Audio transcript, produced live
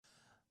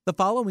The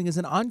following is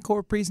an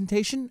encore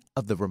presentation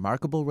of the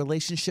Remarkable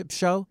Relationship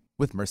Show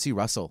with Mercy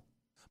Russell.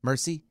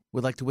 Mercy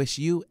would like to wish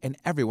you and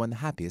everyone the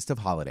happiest of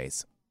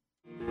holidays.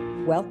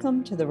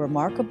 Welcome to the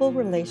Remarkable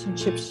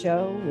Relationship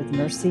Show with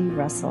Mercy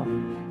Russell,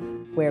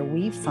 where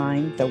we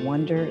find the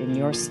wonder in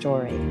your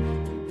story.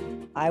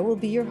 I will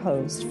be your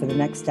host for the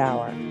next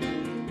hour.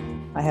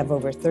 I have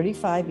over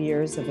 35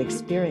 years of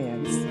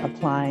experience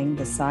applying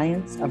the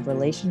science of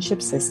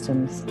relationship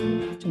systems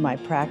to my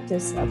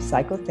practice of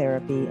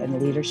psychotherapy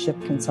and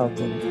leadership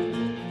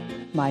consulting.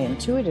 My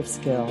intuitive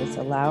skills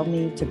allow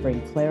me to bring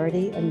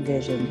clarity and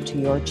vision to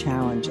your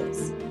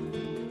challenges.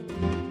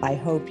 I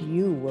hope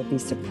you will be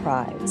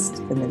surprised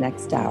in the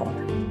next hour.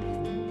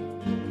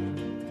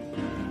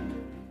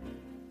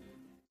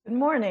 Good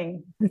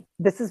morning.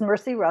 This is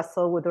Mercy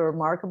Russell with the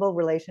Remarkable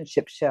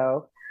Relationship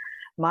Show.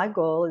 My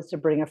goal is to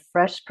bring a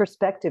fresh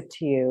perspective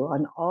to you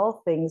on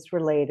all things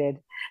related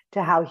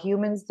to how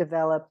humans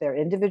develop their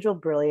individual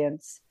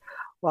brilliance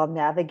while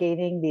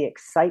navigating the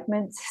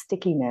excitement,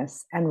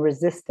 stickiness, and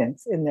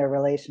resistance in their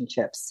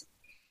relationships.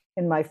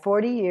 In my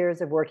 40 years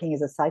of working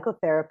as a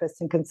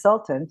psychotherapist and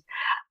consultant,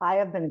 I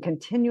have been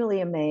continually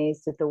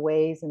amazed at the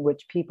ways in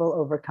which people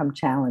overcome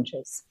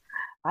challenges.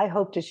 I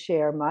hope to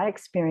share my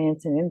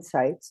experience and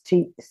insights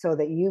so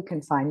that you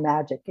can find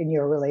magic in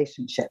your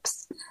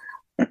relationships.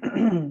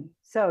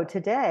 So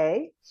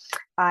today,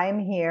 I'm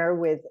here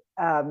with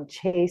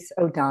Chase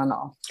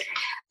O'Donnell.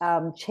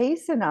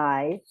 Chase and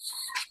I,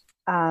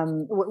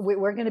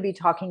 we're going to be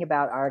talking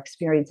about our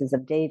experiences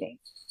of dating.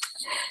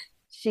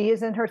 She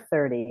is in her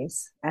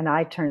 30s, and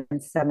I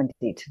turned 70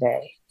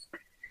 today.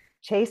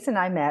 Chase and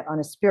I met on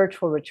a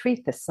spiritual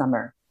retreat this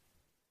summer.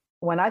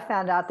 When I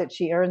found out that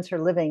she earns her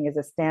living as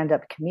a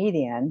stand-up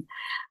comedian,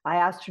 I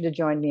asked her to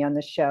join me on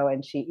the show,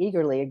 and she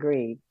eagerly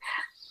agreed.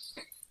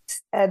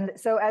 And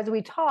so as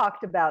we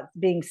talked about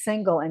being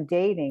single and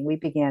dating, we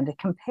began to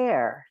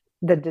compare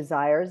the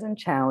desires and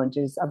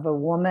challenges of a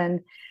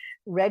woman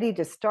ready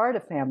to start a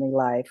family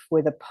life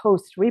with a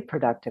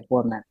post-reproductive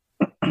woman.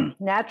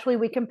 Naturally,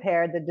 we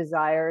compared the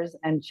desires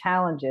and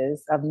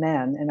challenges of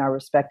men in our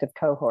respective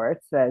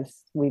cohorts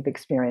as we've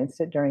experienced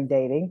it during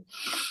dating.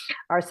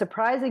 Our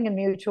surprising and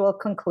mutual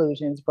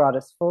conclusions brought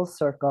us full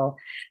circle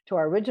to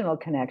our original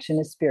connection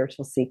as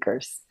spiritual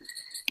seekers.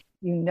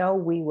 You know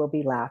we will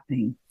be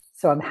laughing.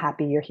 So I'm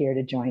happy you're here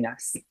to join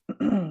us.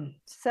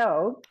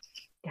 So,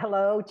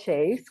 hello,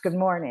 Chase. Good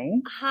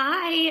morning.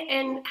 Hi,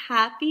 and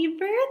happy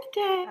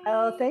birthday.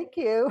 Oh, thank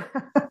you.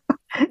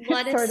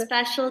 What a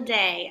special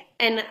day.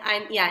 And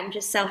I'm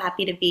just so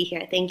happy to be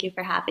here. Thank you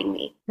for having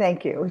me.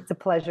 Thank you. It's a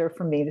pleasure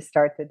for me to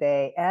start the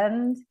day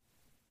and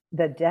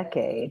the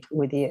decade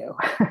with you.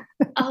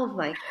 Oh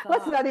my God.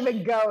 Let's not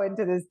even go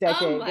into this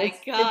decade. Oh my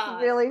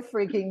God. It's really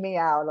freaking me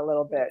out a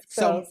little bit.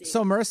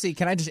 So Mercy,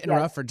 can I just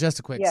interrupt for just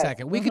a quick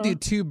second? We could do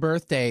two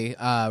birthday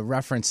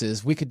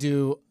references. We could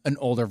do an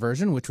older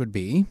version, which would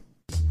be...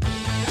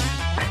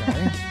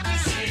 Okay.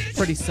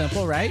 Pretty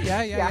simple, right?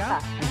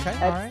 Yeah. Okay,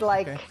 it's all right.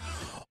 like... Okay.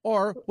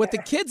 Or what the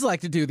kids like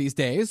to do these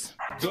days.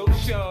 Go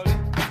Shorty,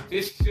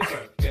 it's your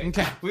birthday.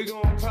 Okay. We're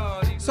gonna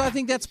party. So I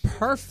think that's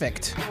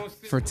perfect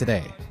for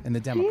today in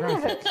the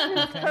demographic.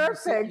 Yeah,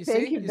 perfect.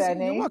 Thank you,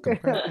 Benny. You're welcome.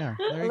 Yeah,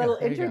 A little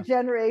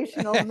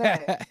intergenerational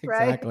mix,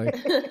 right? Exactly.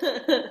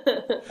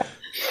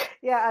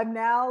 Yeah, I'm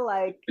now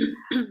like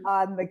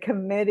on the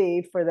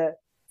committee for the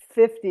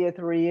 50th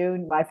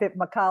reunion,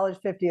 my college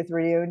 50th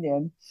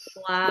reunion,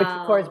 Wow. Which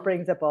of course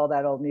brings up all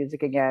that old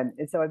music again.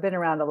 And so I've been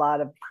around a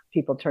lot of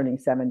people turning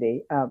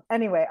 70.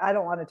 Anyway, I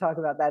don't want to talk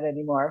about that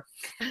anymore.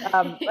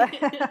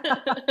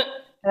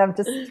 And I'm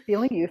just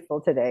feeling youthful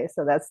today.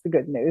 So that's the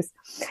good news.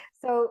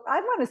 So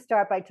I want to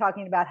start by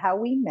talking about how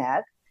we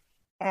met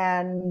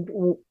and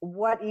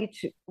what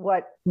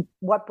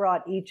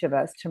brought each of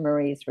us to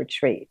Marie's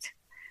retreat.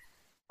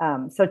 I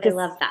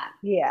love that.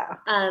 Yeah.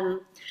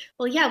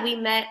 We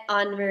met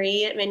on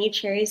Marie at Menu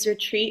Cherry's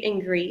retreat in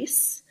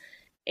Greece.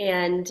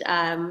 And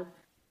I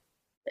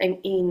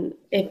mean,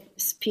 if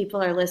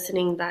people are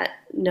listening that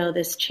know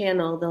this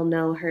channel, they'll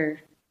know her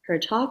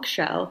talk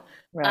show.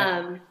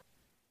 Right.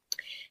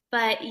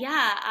 But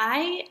yeah,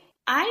 I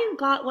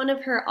got one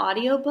of her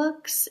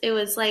audiobooks. It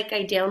was like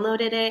I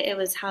downloaded it. It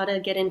was How to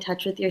Get in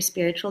Touch with Your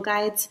Spiritual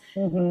Guides.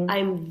 Mm-hmm.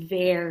 I'm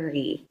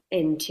very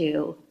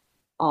into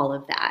all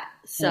of that.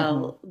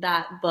 So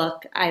that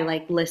book I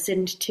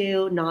listened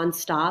to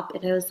nonstop,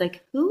 and I was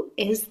like, who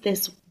is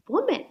this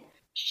woman?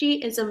 She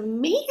is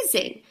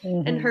amazing.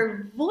 Mm-hmm. And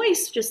her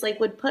voice just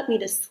would put me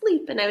to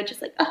sleep. And I would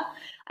just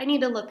I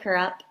need to look her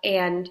up.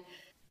 And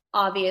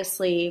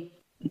obviously,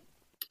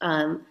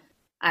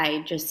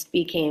 I just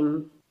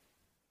became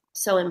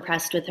so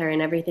impressed with her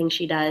and everything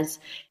she does.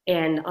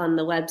 And on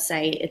the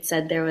website, it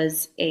said there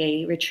was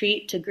a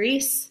retreat to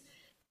Greece,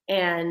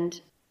 and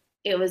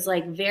it was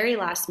very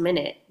last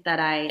minute that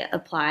I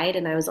applied,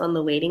 and I was on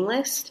the waiting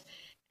list.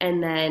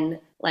 And then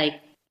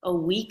a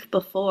week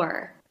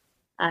before,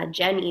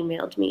 Jen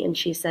emailed me and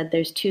she said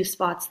there's 2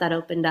 spots that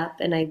opened up,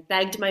 and I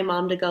begged my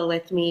mom to go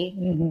with me.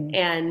 Mm-hmm.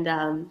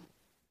 And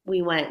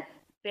we went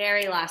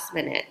very last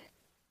minute.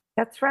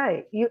 That's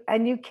right. You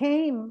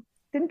came,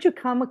 didn't you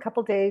come a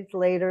couple days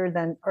later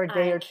than, or a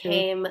day or two? I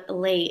came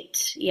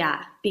late,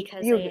 yeah,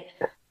 because You-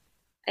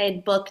 I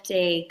had booked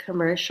a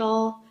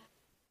commercial,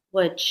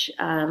 which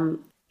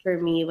for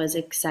me was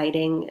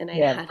exciting, and I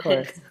Yeah, had of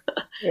course. it.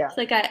 Yeah. It's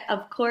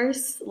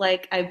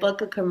like I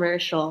book a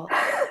commercial,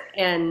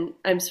 and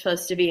I'm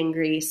supposed to be in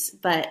Greece,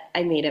 but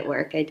I made it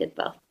work. I did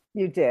both.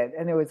 You did,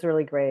 and it was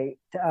really great.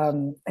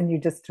 And you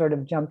just sort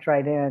of jumped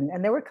right in.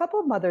 And there were a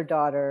couple of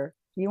mother-daughter.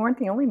 You weren't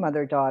the only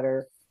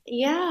mother-daughter,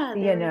 Yeah,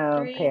 there were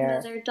three pair.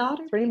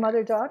 mother-daughter Three pairs.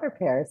 mother-daughter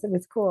pairs. It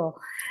was cool.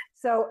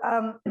 So,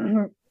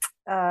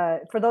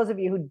 for those of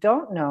you who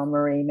don't know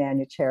Marie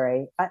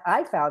Manucheri,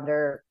 I found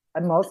her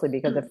mostly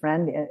because a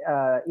friend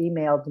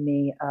emailed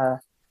me a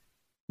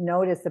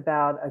notice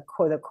about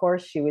the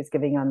course she was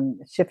giving on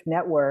Shift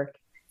Network.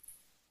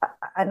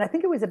 And I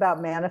think it was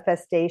about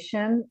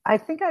manifestation. I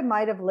think I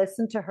might have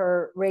listened to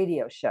her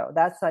radio show.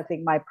 That's, I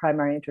think, my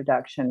primary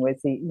introduction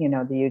was the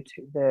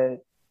YouTube, the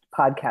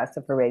podcast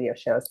of her radio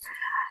shows.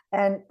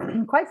 And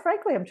quite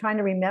frankly, I'm trying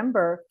to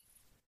remember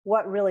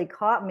what really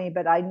caught me,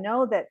 but I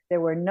know that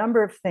there were a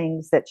number of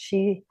things that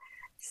she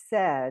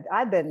said.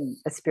 I've been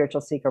a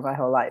spiritual seeker my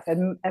whole life.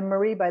 And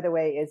Marie, by the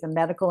way, is a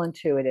medical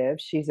intuitive.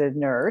 She's a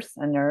nurse,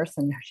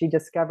 and she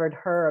discovered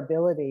her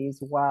abilities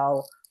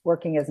while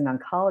working as an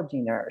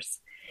oncology nurse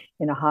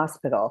in a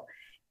hospital.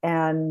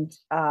 And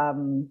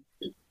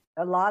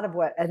a lot of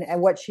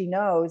what she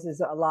knows is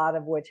a lot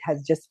of which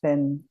has just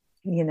been,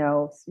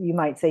 you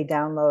might say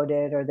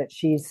downloaded, or that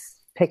she's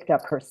picked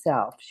up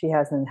herself. She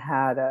hasn't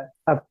had a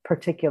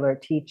particular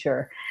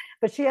teacher,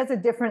 but she has a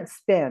different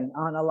spin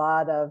on a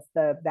lot of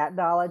that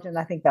knowledge. And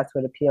I think that's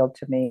what appealed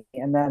to me.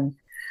 And then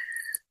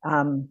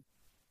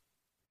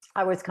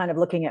I was kind of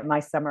looking at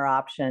my summer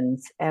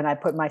options, and I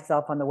put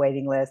myself on the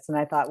waiting list, and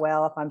I thought,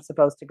 well, if I'm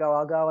supposed to go,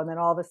 I'll go. And then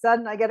all of a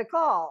sudden I get a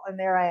call, and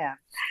there I am.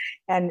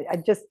 And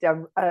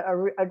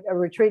a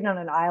retreat on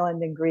an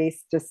island in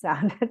Greece just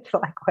sounded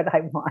like what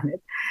I wanted.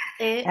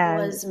 It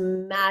was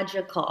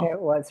magical. It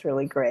was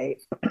really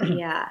great.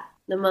 Yeah.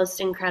 The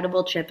most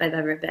incredible trip I've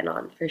ever been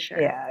on, for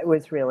sure. Yeah, it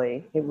was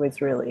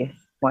really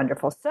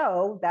wonderful.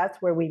 So that's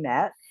where we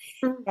met.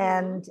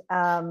 Mm-hmm.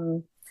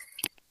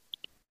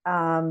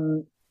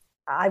 And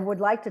I would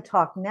like to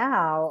talk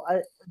now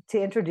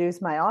to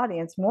introduce my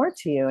audience more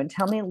to you, and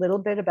tell me a little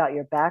bit about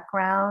your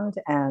background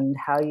and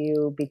how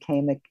you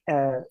became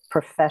a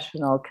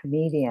professional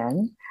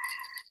comedian.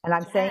 And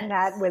I'm saying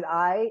that with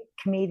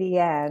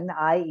comedian,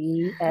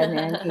 IENNE,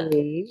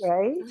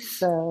 right?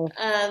 So,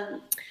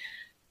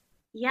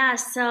 yeah.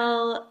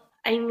 So,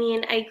 I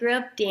mean, I grew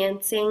up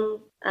dancing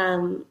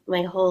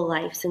my whole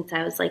life since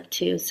I was like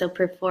 2. So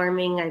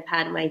performing, I've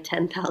had my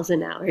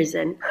 10,000 hours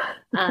in.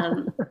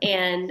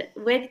 And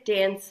with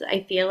dance,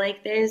 I feel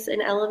like there's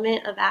an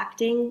element of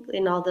acting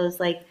in all those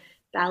like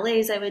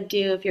ballets I would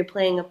do. If you're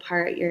playing a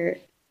part, you're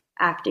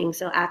acting.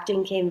 So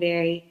acting came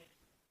very,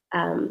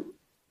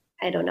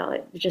 I don't know,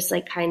 it just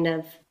like kind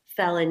of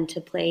fell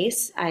into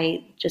place.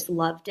 I just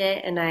loved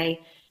it. And I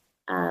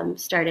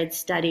started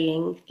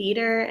studying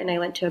theater, and I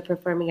went to a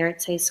performing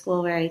arts high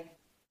school where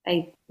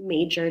I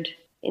majored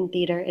in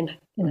theater in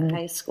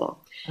high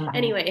school. Uh-huh.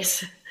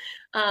 Anyways,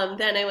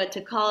 then I went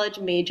to college,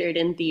 majored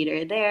in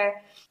theater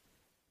there.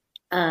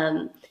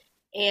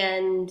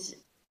 And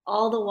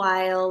all the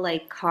while,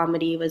 like,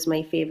 comedy was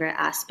my favorite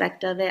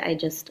aspect of it. I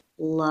just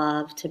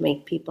love to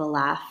make people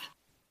laugh.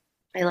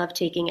 I love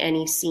taking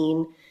any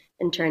scene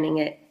and turning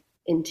it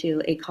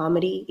into a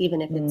comedy,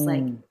 even if it's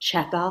like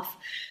Chekhov.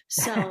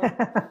 So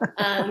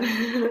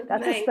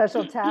that's a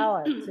special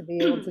talent to be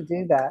able to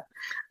do that.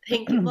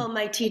 Well,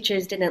 my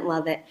teachers didn't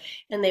love it,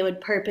 and they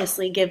would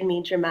purposely give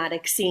me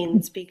dramatic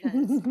scenes because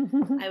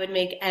I would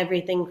make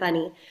everything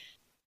funny.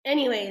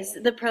 Anyways,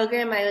 the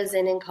program I was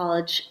in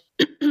college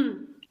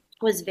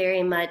was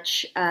very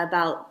much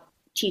about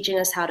teaching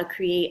us how to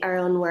create our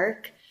own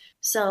work.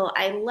 So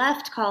I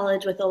left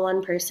college with a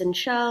one-person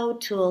show,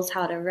 tools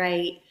how to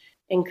write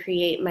and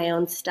create my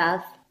own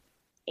stuff.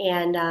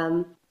 And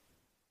I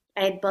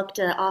had booked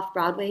an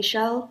off-Broadway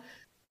show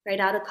right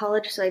out of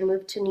college, so I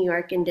moved to New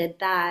York and did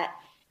that.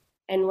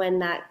 And when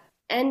that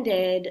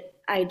ended,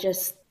 I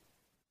just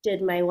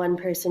did my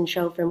one-person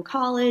show from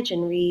college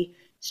and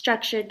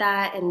restructured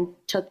that and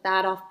took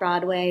that off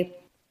Broadway.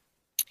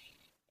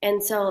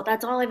 And so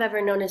that's all I've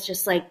ever known, is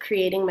just like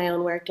creating my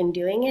own work and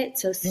doing it.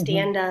 So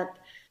stand-up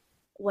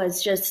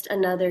was just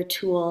another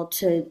tool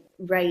to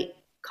write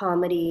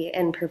comedy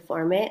and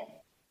perform it.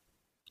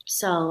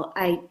 So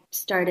I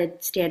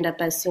started stand-up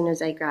as soon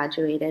as I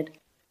graduated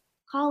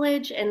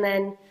college. And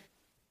then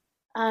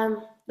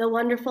the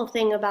wonderful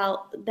thing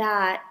about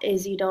that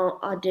is you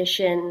don't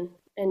audition,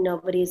 and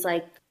nobody's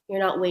like, you're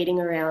not waiting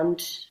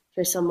around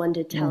for someone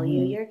to tell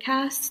you you're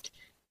cast,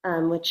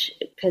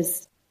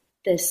 because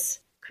this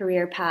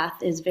career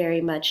path is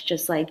very much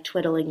just like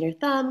twiddling your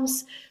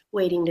thumbs,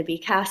 waiting to be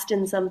cast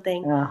in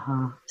something.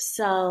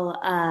 So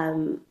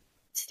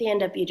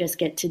stand-up, you just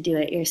get to do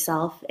it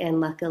yourself.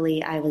 And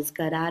luckily I was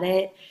good at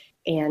it.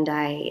 And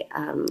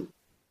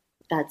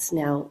that's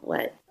now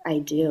what I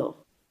do.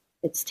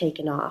 It's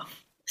taken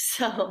off.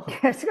 So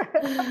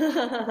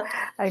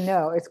I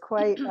know it's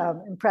quite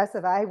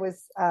impressive. I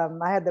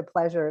had the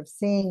pleasure of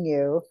seeing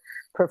you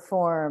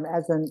perform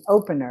as an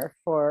opener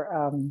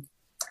for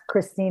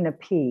Christina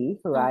P,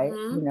 who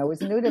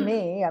was new to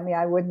me. I mean,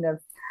 I wouldn't have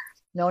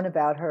known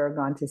about her or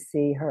gone to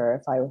see her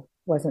if I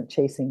wasn't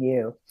chasing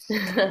you.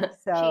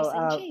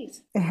 So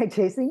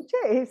chasing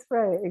Chase,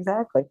 right?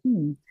 Exactly.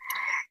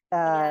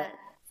 Yeah.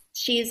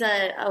 She's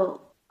a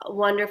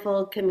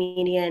wonderful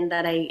comedian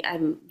that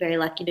I'm very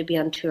lucky to be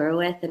on tour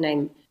with, and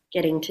I'm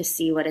getting to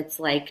see what it's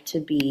like to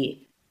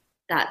be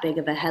that big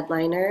of a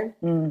headliner.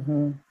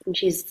 And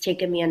she's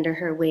taken me under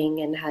her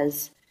wing and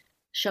has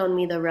shown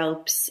me the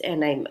ropes,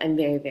 and I'm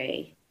very,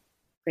 very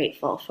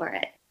grateful for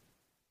it.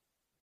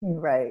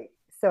 Right.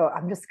 So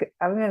I'm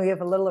going to give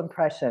a little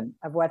impression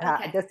of what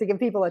happened, just to give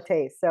people a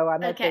taste. So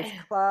I'm at this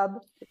club,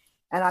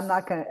 and I'm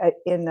not going to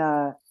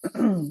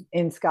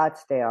in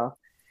Scottsdale.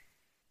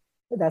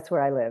 That's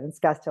where I live, in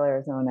Scottsdale,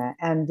 Arizona.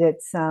 And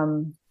it's,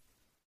 I'm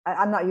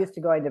not used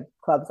to going to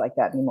clubs like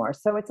that anymore.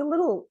 So it's a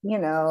little,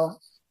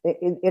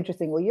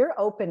 interesting. Well, you're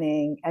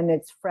opening and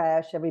it's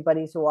fresh.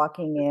 Everybody's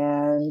walking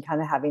in,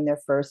 kind of having their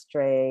first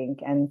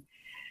drink. And,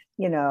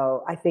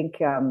 I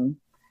think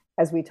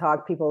as we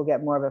talk, people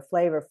get more of a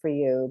flavor for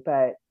you,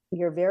 but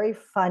you're very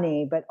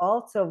funny, but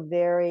also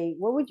very,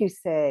 what would you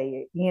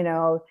say?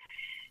 You're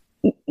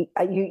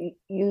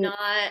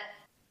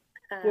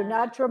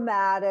not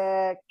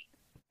dramatic.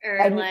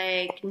 Or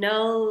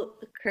no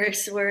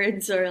curse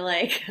words, or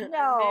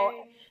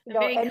no,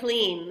 very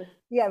clean.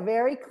 Yeah,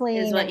 very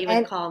clean is what you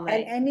would call me.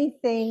 And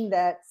anything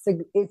that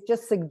is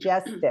just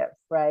suggestive,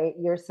 right?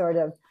 You're sort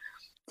of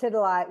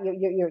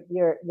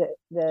you're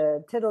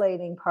the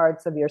titillating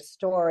parts of your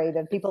story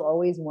that people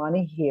always want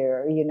to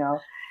hear.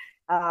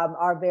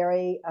 Are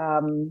very.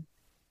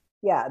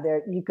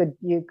 You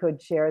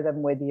could share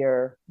them with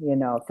your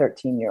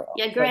 13-year-old.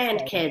 Yeah,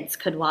 grandkids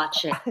could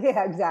watch it.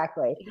 Yeah,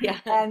 exactly. Yeah.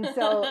 And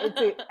so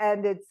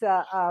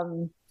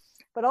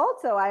but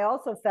also I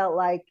also felt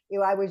like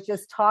I was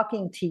just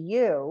talking to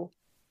you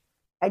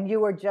and you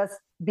were just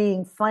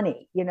being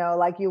funny,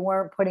 like you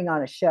weren't putting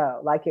on a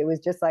show. Like it was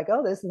just like,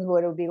 oh, this is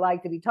what it would be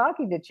like to be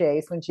talking to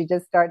Chase when she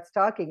just starts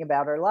talking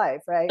about her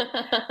life, right?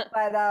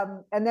 But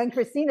and then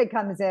Christina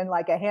comes in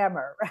like a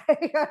hammer,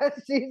 right?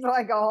 She's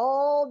like a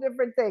whole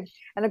different thing.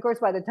 And of course,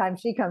 by the time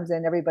she comes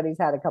in, everybody's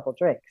had a couple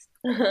drinks.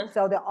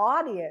 So the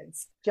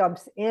audience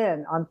jumps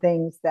in on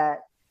things that,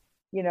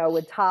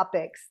 with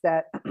topics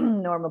that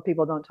normal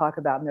people don't talk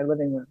about in their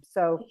living room.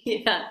 So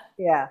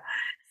yeah.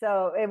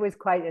 So it was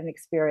quite an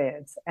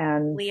experience,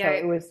 and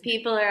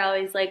people are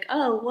always like,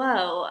 "Oh,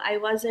 whoa! I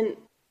wasn't."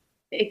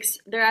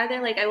 They're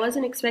either like, "I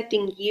wasn't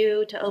expecting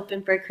you to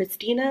open for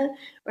Christina,"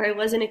 or "I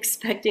wasn't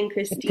expecting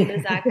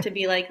Christina's act to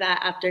be like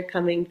that after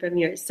coming from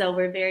yours." So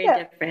we're very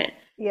different.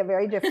 Yeah,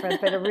 very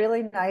different, but a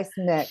really nice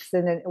mix.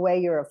 And in a way,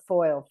 you're a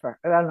foil for.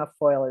 I don't know if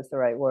foil is the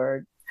right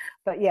word,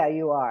 but yeah,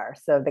 you are.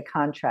 So the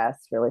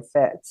contrast really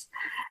fits.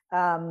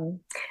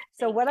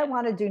 So what I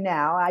want to do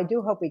now, I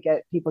do hope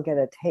people get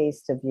a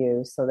taste of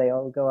you, so they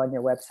all go on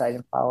your website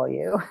and follow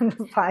you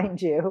and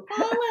find you.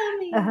 Follow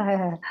me.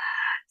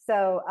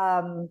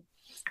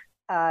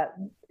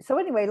 So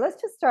anyway,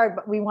 let's just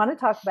start. We want to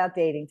talk about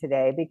dating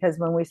today because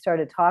when we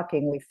started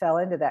talking, we fell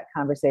into that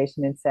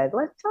conversation and said,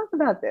 let's talk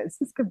about this.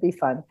 This could be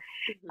fun.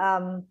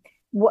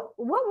 What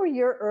were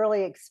your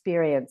early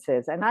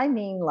experiences? And I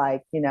mean,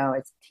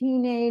 it's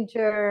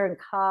teenager and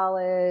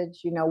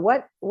college,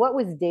 what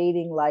was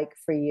dating like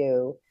for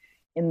you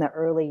in the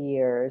early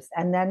years?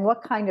 And then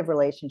what kind of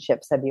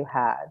relationships have you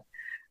had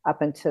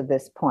up until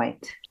this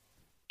point?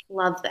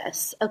 Love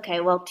this. Okay.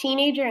 Well,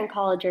 teenager and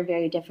college are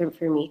very different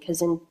for me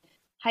because in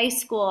high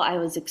school, I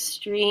was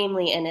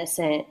extremely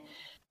innocent.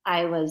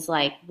 I was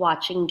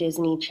watching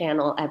Disney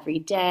Channel every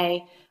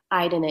day.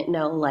 I didn't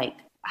know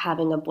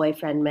having a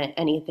boyfriend meant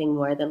anything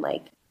more than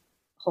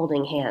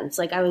holding hands.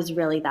 I was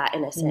really that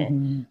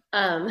innocent.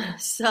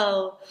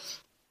 So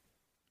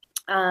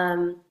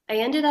I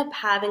ended up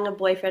having a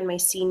boyfriend my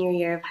senior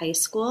year of high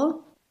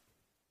school.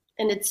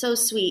 And it's so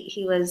sweet.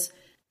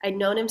 I'd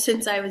known him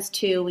since I was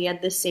 2. We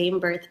had the same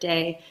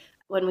birthday.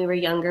 When we were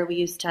younger, we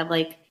used to have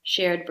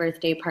shared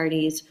birthday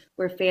parties.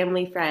 We're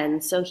family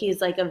friends. So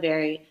he's a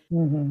very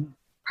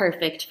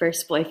perfect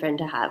first boyfriend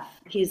to have.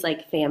 He's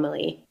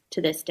family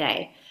to this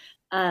day.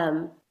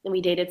 And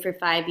we dated for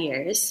 5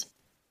 years.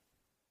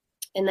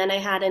 And then I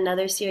had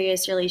another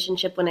serious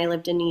relationship when I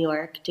lived in New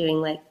York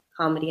doing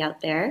comedy out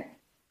there.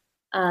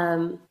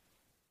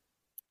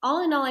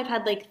 All in all, I've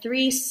had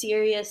 3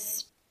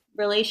 serious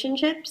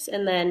relationships.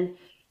 And then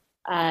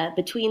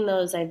between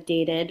those, I've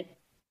dated,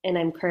 and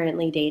I'm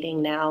currently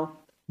dating now.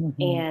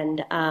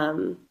 And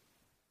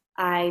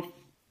I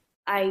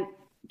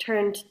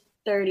turned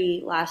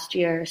 30 last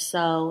year.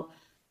 So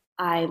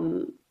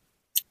I'm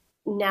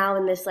now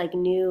in this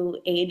new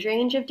age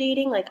range of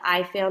dating.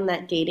 I found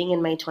that dating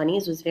in my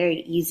 20s was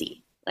very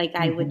easy.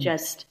 I would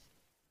just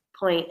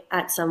point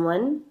at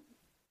someone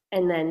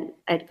and then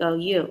I'd go,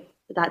 you're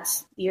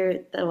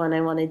the one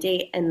I want to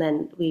date. And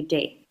then we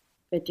date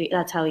for 3.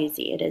 That's how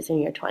easy it is in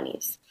your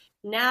 20s.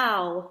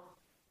 Now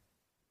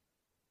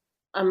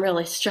I'm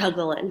really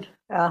struggling.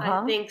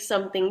 I think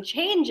something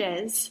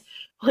changes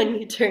when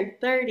you turn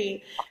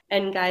 30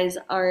 and guys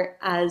aren't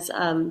as,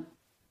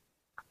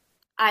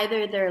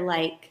 either they're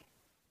like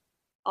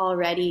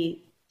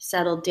already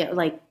settled down,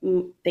 like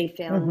they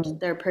found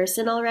their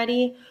person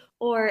already,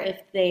 or if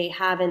they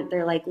haven't,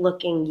 they're like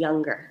looking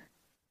younger,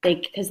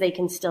 because they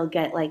can still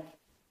get like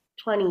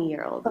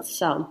 20-year-olds.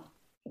 So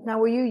now,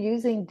 were you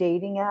using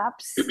dating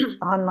apps,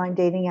 online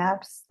dating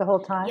apps the whole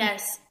time?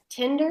 yes,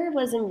 Tinder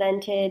was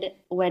invented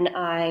when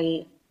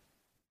I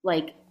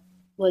like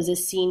was a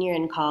senior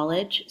in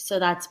college. So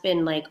that's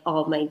been like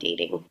all my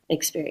dating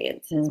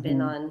experience has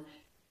been on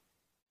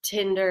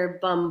Tinder,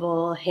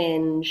 Bumble,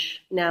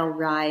 Hinge, now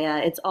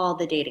Raya. It's all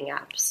the dating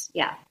apps.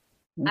 Yeah.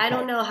 Okay. I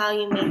don't know how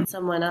you meet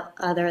someone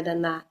other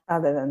than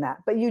that.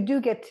 But you do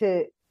get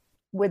to,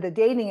 with a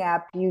dating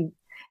app,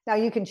 now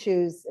you can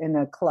choose in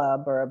a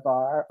club or a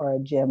bar or a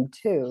gym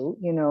too,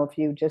 if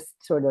you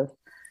just sort of,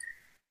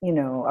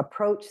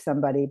 approach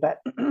somebody, but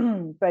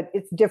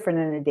it's different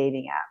in a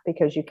dating app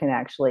because you can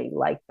actually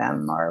like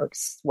them or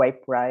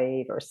swipe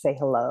right or say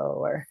hello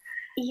or,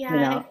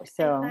 I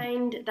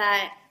find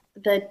that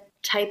the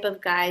type of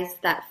guys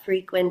that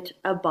frequent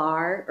a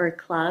bar or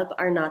club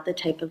are not the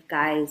type of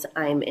guys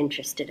I'm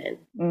interested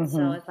in.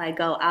 So if I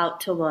go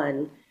out to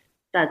one,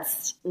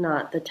 that's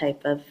not the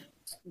type of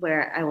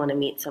where I want to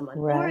meet someone.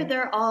 Right. Or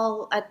they're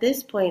all, at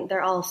this point,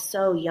 they're all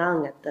so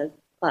young at the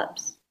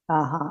clubs.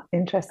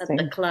 Interesting.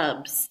 At the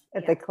clubs.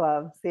 The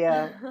clubs,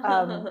 yeah.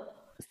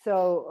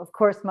 So, of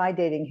course, my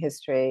dating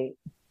history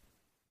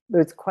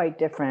was quite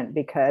different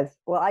because,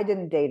 I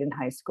didn't date in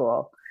high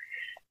school.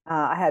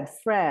 I had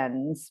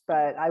friends,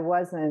 but I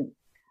always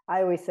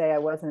say I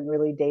wasn't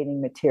really dating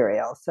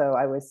material. So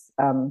I was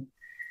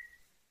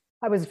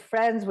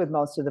friends with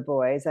most of the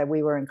boys.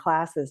 We were in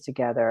classes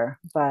together,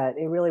 but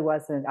it really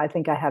wasn't. I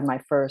think I had my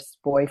first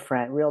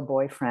real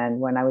boyfriend,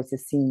 when I was a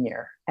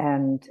senior,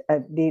 and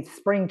the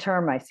spring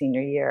term my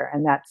senior year,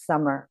 and that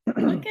summer. Look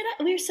at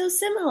it, we're so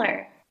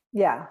similar.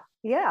 Yeah.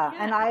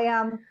 And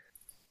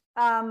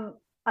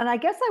I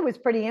guess I was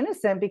pretty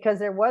innocent because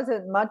there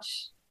wasn't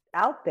much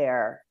out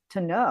there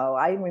to know.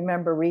 I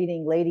remember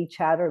reading Lady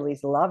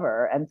Chatterley's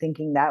Lover and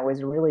thinking that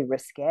was really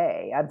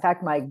risque. In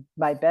fact, my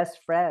best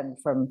friend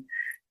from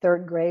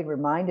third grade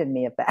reminded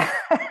me of that.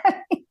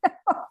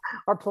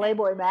 Or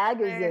Playboy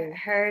magazine.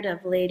 Heard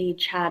of Lady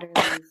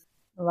Chatterley's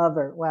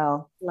Lover.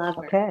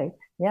 Lover. Okay.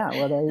 Yeah.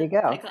 Well, there you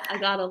go. I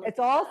got it's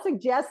all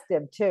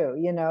suggestive too,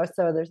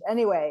 so there's,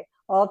 anyway,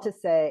 all to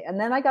say. And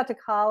then I got to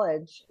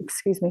college,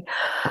 excuse me.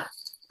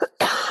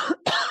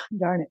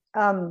 Darn it.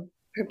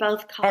 We're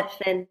both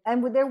coughing.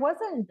 And there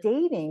wasn't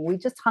dating. We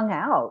just hung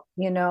out,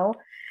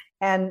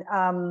 and,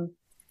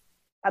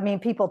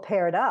 people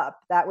paired up,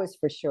 that was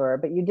for sure,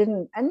 but you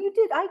didn't, and you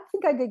did, I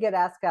think I did get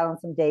asked out on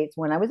some dates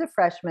when I was a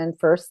freshman,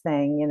 first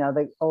thing,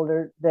 the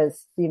older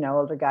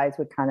guys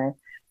would kind of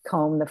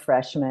comb the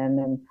freshmen.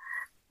 And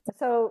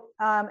so,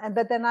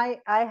 but then I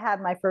had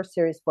my first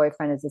serious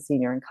boyfriend as a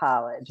senior in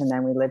college, and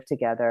then we lived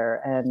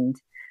together and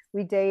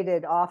we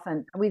dated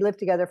often. We lived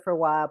together for a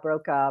while,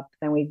 broke up,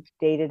 then we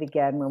dated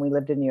again when we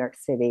lived in New York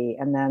City.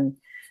 And then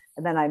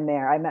I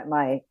met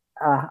my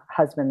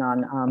husband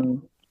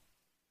on,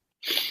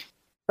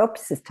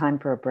 it's time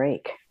for a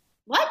break.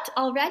 What?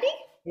 Already?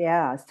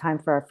 Yeah, it's time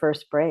for our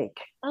first break.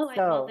 Oh, I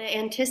love the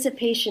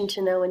anticipation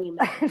to know when you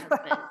met your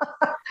husband.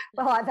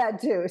 Well, I've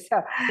had two,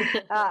 so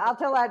I'll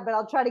tell that, but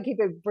I'll try to keep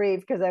it brief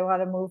because I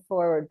want to move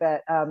forward.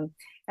 But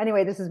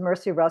anyway, this is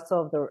Mercy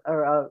Russell of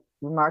the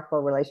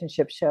Remarkable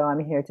Relationship Show. I'm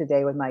here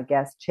today with my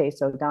guest,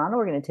 Chase O'Donnell.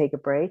 We're going to take a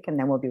break, and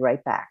then we'll be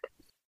right back.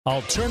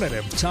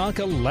 Alternative Talk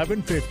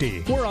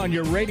 1150. We're on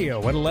your radio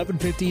at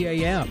 1150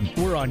 a.m.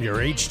 We're on your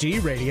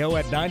HD radio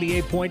at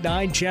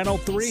 98.9 Channel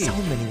 3. So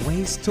many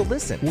ways to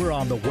listen. We're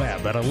on the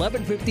web at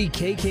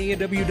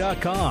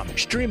 1150kknw.com.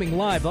 Streaming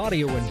live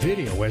audio and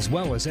video as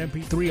well as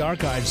MP3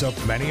 archives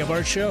of many of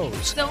our shows.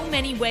 So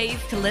many ways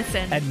to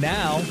listen. And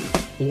now,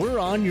 we're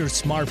on your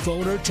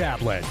smartphone or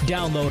tablet.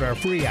 Download our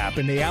free app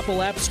in the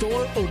Apple App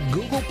Store or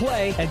Google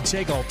Play and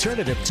take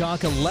Alternative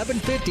Talk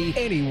 1150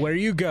 anywhere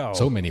you go.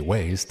 So many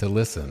ways to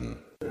listen.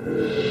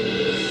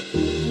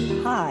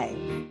 Hi,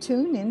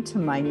 tune into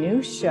my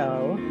new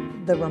show,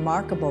 The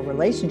Remarkable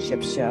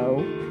Relationship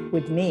Show,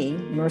 with me,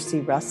 Mercy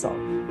Russell.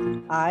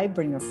 I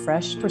bring a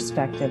fresh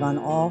perspective on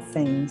all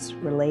things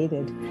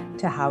related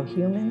to how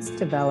humans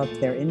develop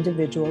their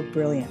individual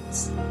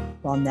brilliance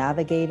while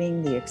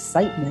navigating the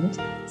excitement,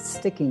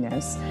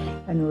 stickiness,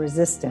 and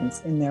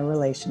resistance in their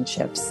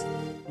relationships.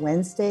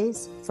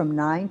 Wednesdays from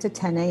 9 to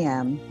 10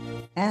 a.m.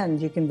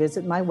 And you can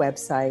visit my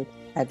website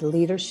at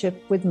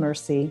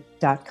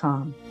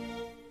leadershipwithmercy.com.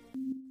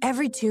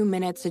 Every 2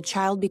 minutes, a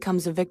child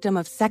becomes a victim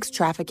of sex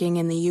trafficking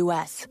in the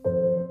U.S.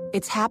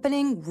 It's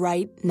happening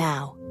right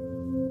now.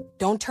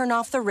 Don't turn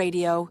off the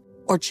radio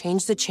or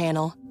change the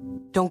channel.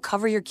 Don't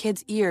cover your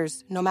kids'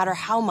 ears, no matter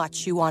how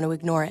much you want to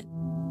ignore it.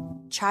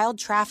 Child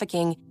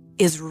trafficking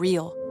is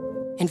real.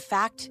 In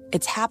fact,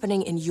 it's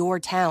happening in your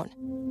town.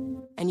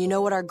 And you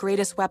know what our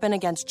greatest weapon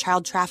against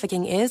child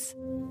trafficking is?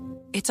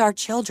 It's our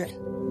children.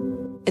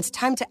 It's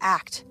time to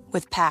act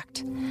with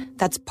PACT.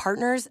 That's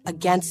Partners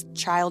Against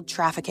Child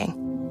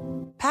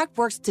Trafficking. PACT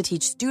works to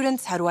teach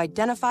students how to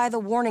identify the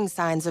warning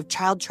signs of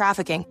child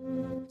trafficking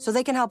so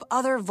they can help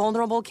other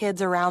vulnerable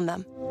kids around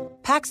them.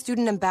 PACT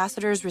student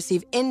ambassadors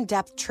receive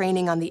in-depth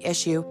training on the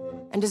issue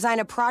and design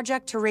a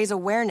project to raise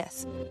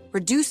awareness,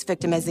 reduce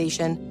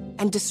victimization,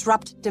 and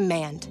disrupt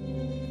demand.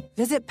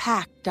 Visit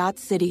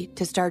pact.city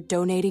to start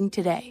donating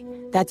today.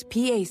 That's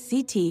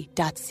pact.city.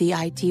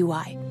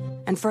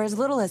 And for as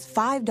little as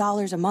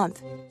 $5 a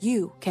month,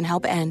 you can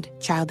help end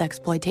child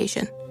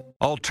exploitation.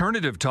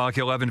 Alternative Talk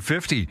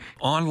 1150,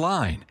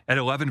 online at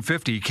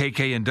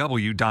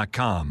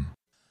 1150kknw.com.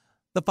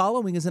 The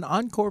following is an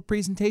encore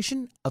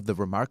presentation of the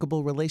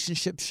Remarkable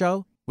Relationship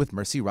Show with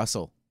Mercy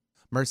Russell.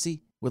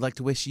 Mercy would like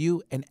to wish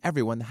you and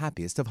everyone the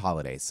happiest of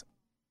holidays.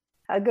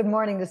 Good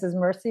morning. This is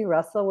Mercy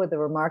Russell with the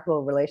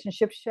Remarkable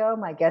Relationship Show.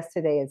 My guest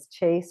today is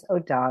Chase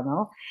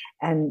O'Donnell,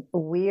 and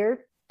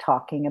we're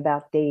talking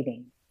about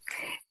dating.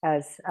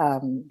 As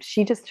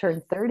she just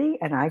turned 30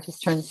 and I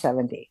just turned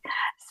 70.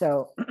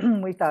 So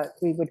we thought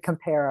we would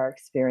compare our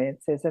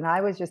experiences. And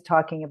I was just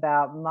talking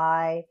about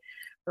my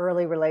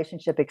early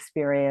relationship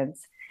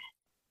experience.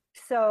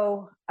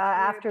 So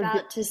after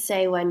about to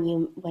say when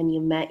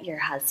you met your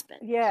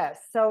husband.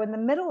 Yes. So in the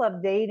middle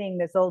of dating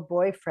this old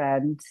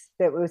boyfriend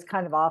that was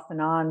kind of off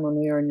and on when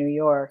we were in New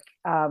York,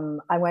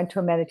 I went to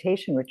a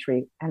meditation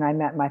retreat and I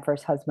met my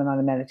first husband on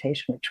a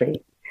meditation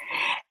retreat.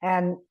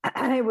 And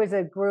it was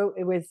a group,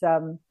 it was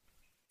a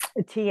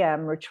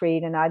TM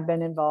retreat, and I'd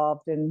been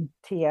involved in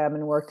TM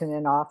and worked in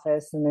an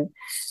office and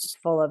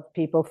full of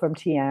people from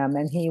TM.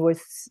 And he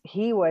was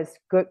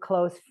good,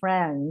 close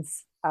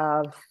friends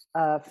of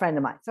a friend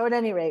of mine. So at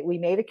any rate, we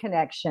made a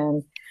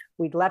connection.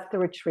 We'd left the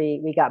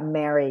retreat. We got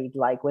married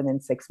like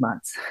within 6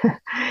 months,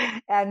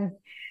 and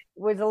it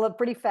was a little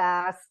pretty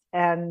fast.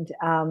 And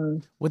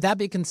would that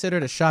be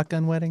considered a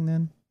shotgun wedding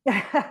then?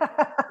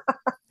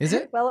 Is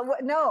it? Well,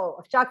 no.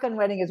 A shotgun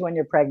wedding is when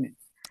you're pregnant.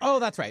 Oh,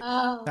 that's right.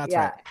 That's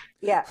right.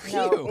 Yeah.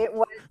 No, it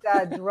was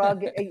a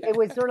drug. It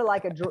was sort of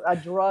like a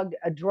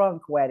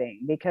drunk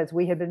wedding because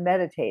we had been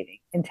meditating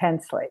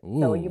intensely. Ooh.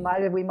 So we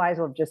might as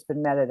well have just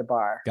been met at a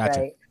bar.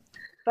 Gotcha. Right?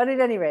 But at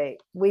any rate,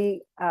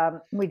 we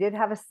did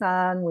have a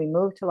son. We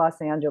moved to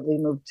Los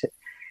Angeles.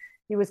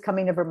 He was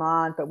coming to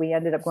Vermont, but we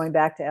ended up going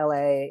back to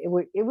LA.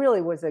 It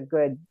really was a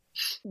good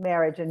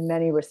marriage in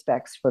many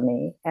respects for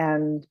me.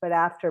 But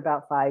after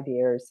about 5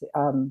 years,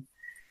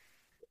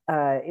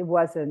 it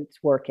wasn't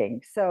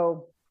working.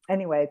 So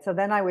anyway, so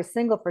then I was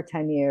single for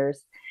 10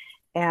 years.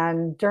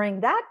 And during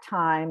that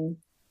time,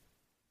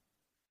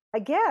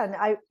 again,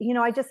 I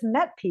just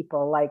met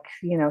people like,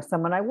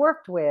 someone I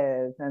worked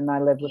with and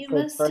I lived with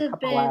for a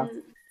couple of hours.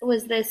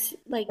 Was this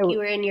like you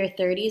were in your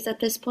 30s at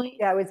this point?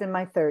 Yeah, I was in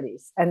my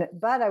 30s.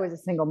 But I was a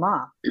single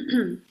mom.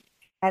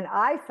 And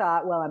I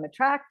thought, well, I'm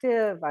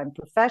attractive, I'm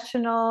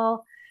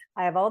professional,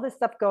 I have all this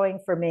stuff going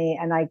for me.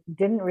 And I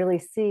didn't really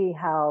see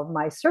how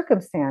my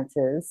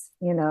circumstances,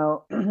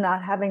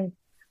 not having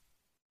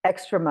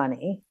extra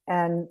money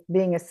and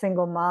being a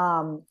single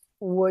mom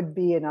would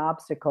be an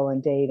obstacle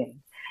in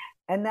dating.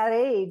 And that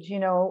age,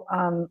 a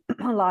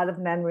lot of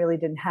men really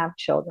didn't have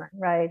children,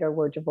 right? Or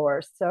were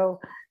divorced.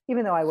 So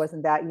even though I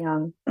wasn't that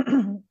young.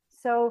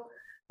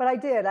 But I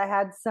did. I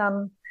had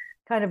some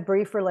kind of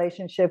brief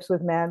relationships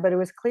with men, but it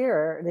was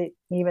clear that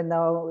even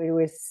though it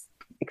was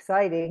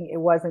exciting, it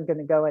wasn't going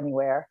to go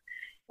anywhere.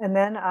 And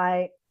then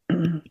I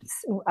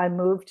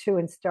moved to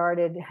and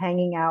started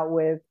hanging out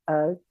with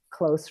a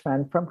close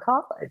friend from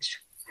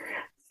college.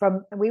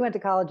 We went to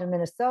college in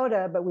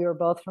Minnesota, but we were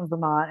both from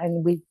Vermont,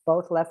 and we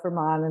both left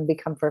Vermont and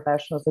become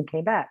professionals and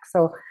came back.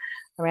 So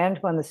I ran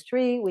into him on the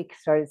street. We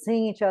started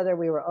seeing each other.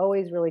 We were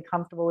always really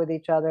comfortable with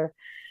each other.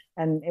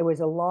 And it was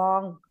a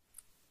long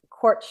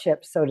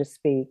courtship, so to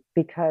speak,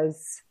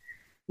 because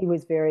he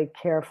was very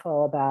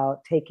careful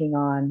about taking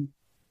on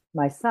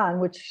my son,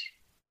 which,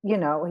 he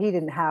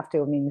didn't have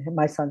to. I mean,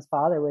 my son's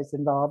father was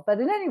involved. But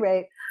at any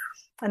rate,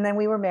 and then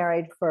we were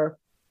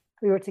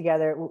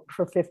together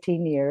for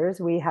 15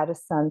 years. We had a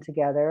son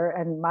together.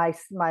 And my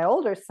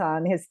older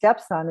son, his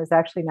stepson, is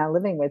actually now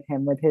living with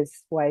him with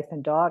his wife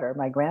and daughter,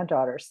 my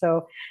granddaughter.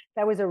 So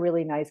that was a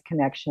really nice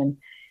connection.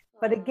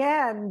 But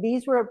again,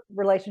 these were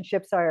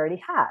relationships I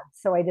already had.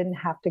 So I didn't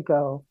have to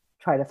go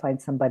try to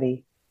find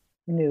somebody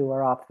new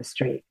or off the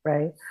street,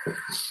 right?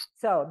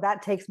 So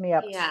that takes me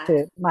up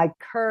to my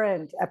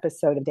current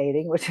episode of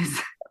dating, which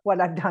is what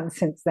I've done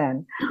since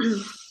then.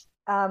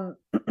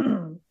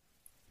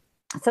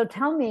 So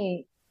tell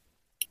me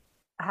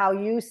how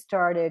you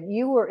started.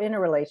 You were in a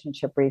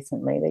relationship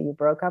recently that you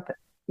broke up.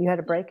 You had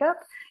a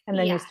breakup and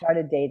then you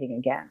started dating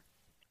again.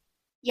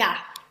 Yeah.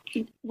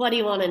 What do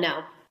you want to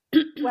know?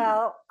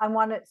 Well, I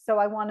want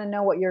to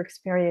know what your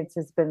experience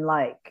has been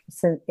like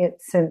since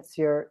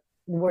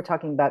we're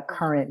talking about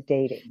current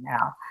dating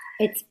now.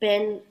 It's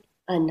been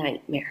a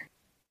nightmare.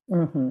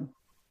 Mm-hmm.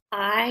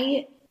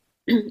 I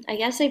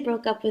guess I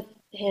broke up with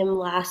him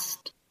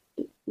last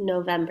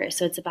November,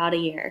 so it's about a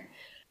year.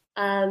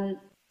 I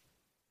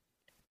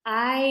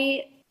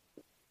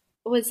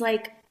was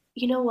like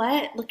you know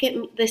what? Look at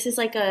me. This is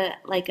like a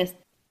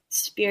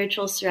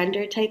spiritual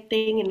surrender type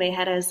thing. In my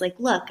head, I was like,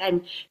 look,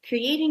 I'm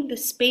creating the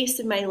space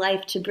in my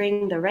life to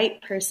bring the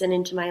right person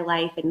into my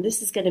life, and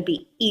this is going to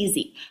be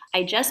easy.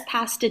 I just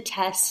passed a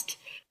test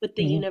with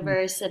the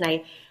universe,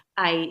 and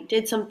I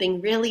did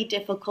something really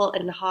difficult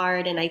and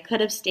hard, and I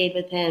could have stayed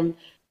with him,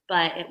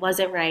 but it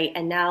wasn't right,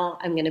 and now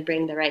I'm going to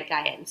bring the right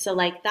guy in. So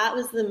like that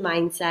was the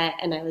mindset,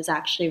 and I was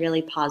actually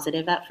really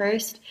positive at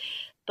first.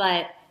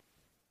 But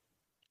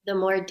the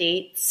more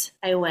dates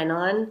I went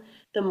on,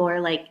 the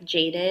more like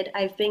jaded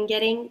I've been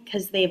getting,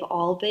 because they've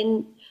all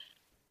been,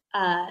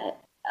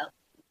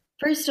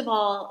 first of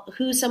all,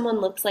 who someone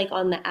looks like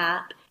on the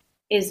app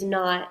is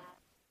not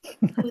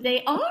who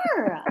they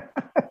are.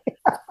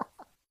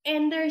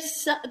 And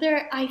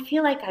I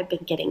feel like I've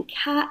been getting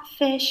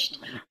catfished,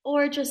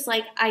 or just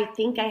like I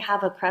think I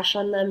have a crush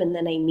on them, and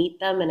then I meet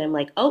them and I'm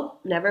like, oh,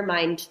 never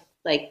mind.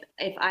 Like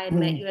if I had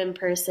met you in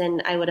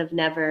person, I would have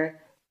never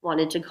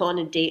wanted to go on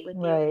a date with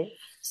you.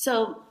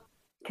 So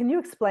can you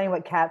explain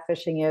what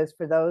catfishing is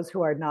for those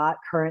who are not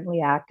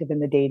currently active in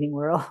the dating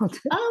world?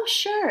 Oh,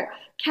 sure.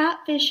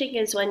 Catfishing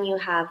is when you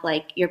have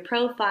like your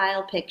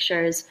profile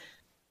pictures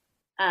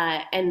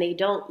and they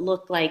don't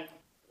look like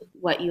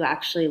what you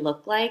actually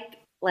look like.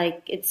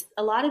 Like it's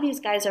a lot of these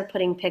guys are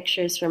putting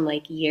pictures from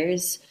like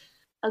years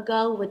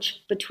ago,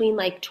 which between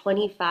like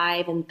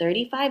 25 and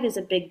 35 is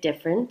a big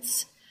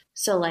difference.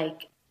 So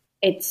like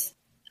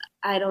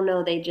I don't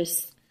know,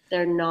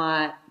 they're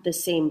not the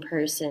same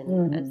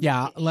person.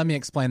 Yeah, let me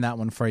explain that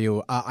one for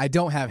you. I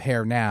don't have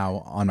hair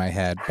now on my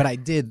head, but I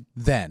did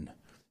then.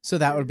 So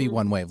that would be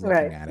one way of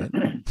looking at it.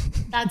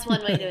 That's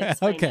one way to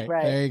explain okay, it.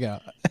 there you go.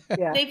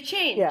 Yeah. They've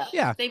changed.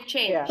 Yeah. They've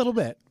changed. A little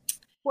bit.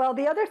 Well,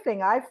 the other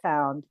thing I've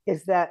found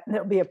is that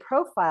there'll be a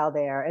profile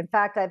there. In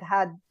fact, I've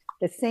had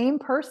the same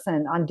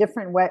person on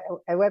different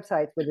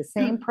websites with the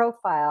same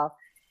profile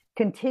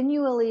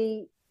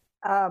continually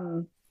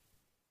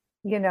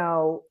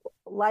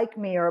like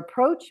me or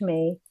approach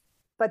me.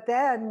 But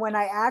then when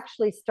I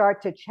actually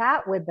start to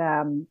chat with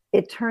them,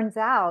 it turns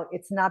out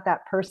it's not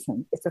that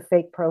person. It's a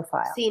fake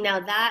profile. See, now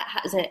that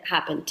hasn't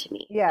happened to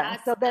me. Yeah.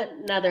 That's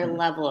another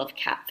level of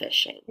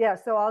catfishing. Yeah.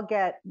 So I'll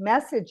get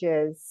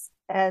messages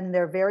and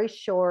they're very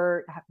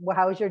short. Well,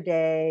 how was your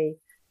day?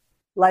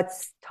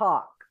 Let's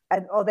talk.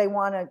 And they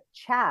want to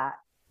chat.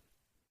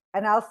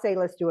 And I'll say,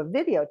 let's do a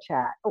video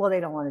chat. Well, they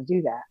don't want to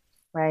do that.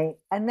 Right.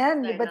 And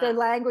then, their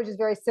language is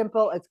very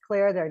simple. It's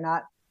clear. They're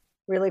not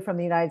really from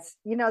the United States.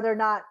 They're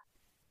not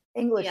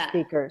English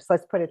speakers.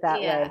 Let's put it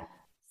that way.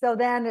 So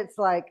then it's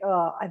like,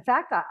 in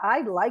fact,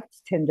 I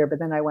liked Tinder, but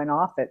then I went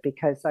off it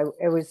because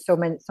it was so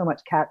much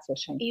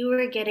catfishing. You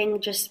were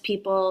getting just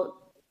people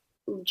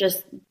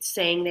just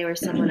saying they were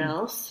someone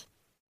else.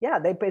 Yeah,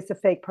 it's a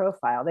fake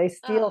profile. They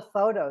steal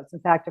photos. In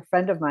fact, a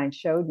friend of mine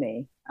showed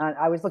me.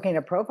 I was looking at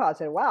a profile. I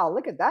said, "Wow,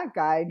 look at that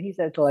guy!" And he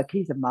said, "Look,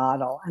 he's a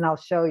model." And I'll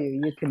show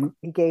you.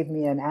 He gave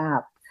me an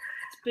app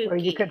where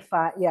you could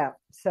find. Yeah,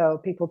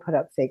 so people put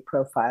up fake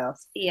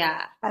profiles.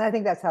 Yeah, and I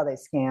think that's how they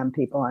scam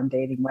people on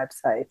dating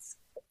websites.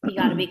 You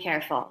got to be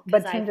careful.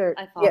 But Tinder,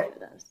 I fall for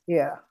those.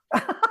 Yeah,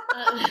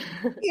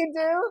 you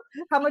do.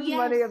 How much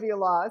money have you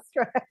lost?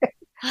 Right.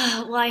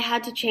 Well, I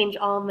had to change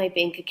all of my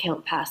bank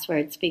account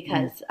passwords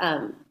because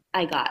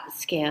I got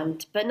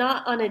scammed, but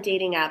not on a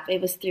dating app.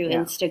 It was through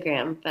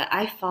Instagram, but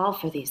I fall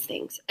for these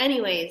things.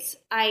 Anyways,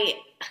 I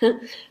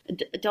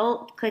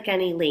don't click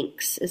any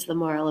links is the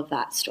moral of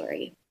that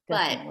story.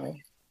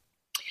 Definitely.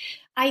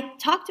 But I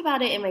talked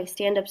about it in my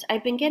stand-ups.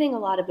 I've been getting a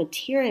lot of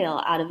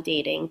material out of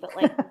dating, but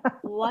like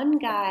one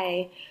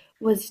guy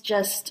was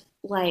just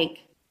like,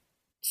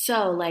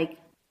 so like,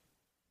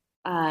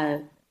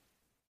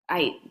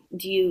 do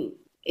you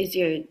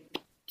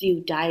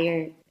dye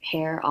your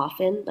hair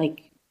often?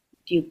 Like,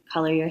 do you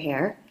color your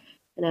hair?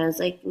 And I was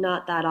like,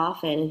 not that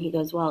often. And he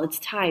goes, well, it's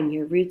time.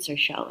 Your roots are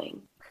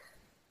showing,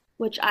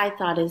 which I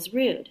thought is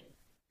rude.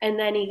 And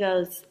then he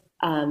goes,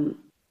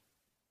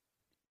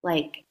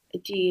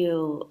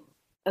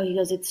 he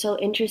goes, it's so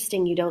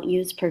interesting. You don't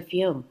use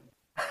perfume.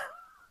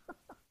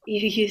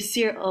 You use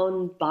your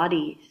own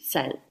body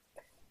scent.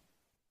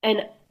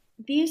 And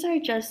these are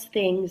just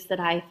things that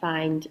I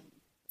find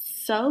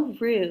so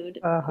rude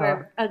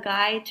for a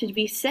guy to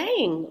be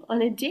saying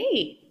on a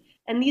date.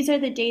 And these are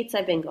the dates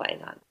I've been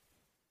going on.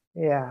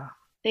 Yeah.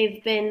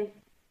 They've been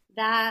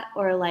that,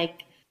 or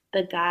like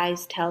the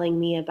guy's telling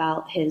me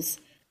about his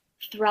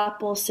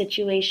throuple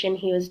situation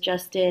he was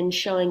just in,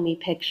 showing me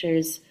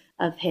pictures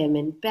of him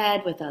in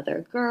bed with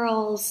other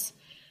girls.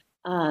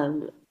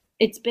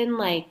 It's been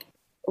like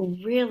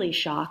really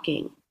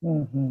shocking.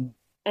 Mm-hmm.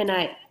 And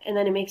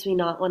then it makes me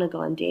not want to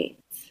go on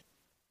dates.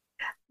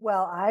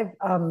 Well, I've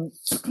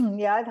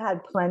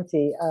had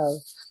plenty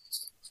of,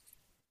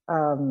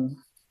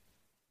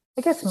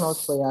 I guess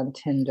mostly on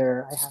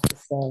Tinder, I have to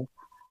say,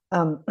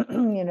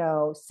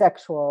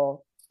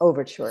 sexual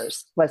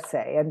overtures, let's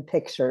say, and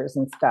pictures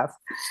and stuff,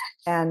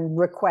 and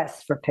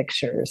requests for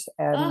pictures.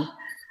 And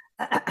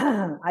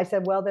I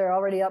said, well, they're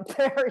already up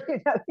there,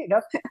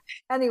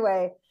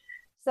 Anyway,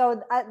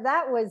 So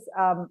that was,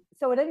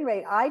 so at any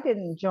rate, I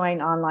didn't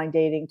join online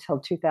dating till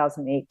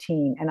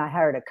 2018, and I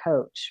hired a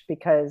coach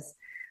because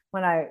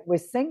when I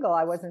was single,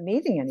 I wasn't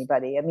meeting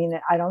anybody. I mean,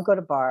 I don't go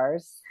to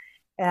bars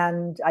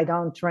and I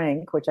don't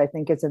drink, which I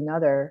think is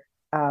another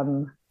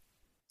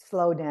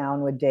slow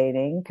down with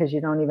dating because you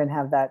don't even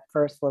have that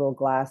first little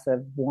glass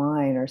of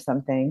wine or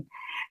something.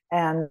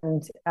 And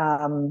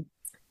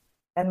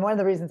one of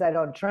the reasons I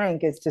don't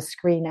drink is to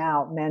screen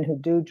out men who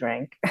do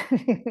drink.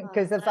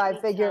 Because if I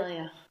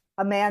figure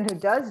a man who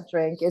does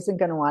drink isn't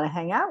going to want to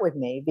hang out with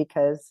me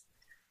because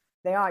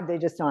they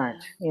just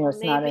aren't,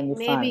 it's not any fun.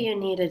 Maybe you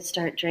need to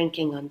start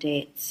drinking on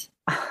dates.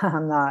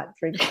 I'm not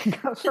drinking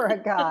for a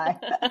guy.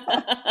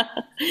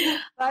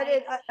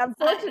 But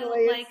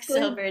unfortunately, I don't like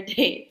sober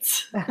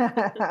dates.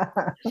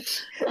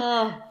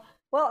 Oh.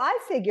 Well, I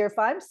figure if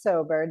I'm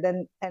sober,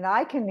 then and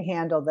I can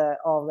handle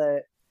all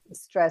the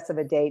stress of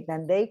a date,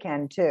 then they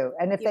can too.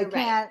 And if they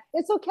can't,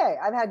 it's okay.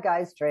 I've had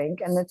guys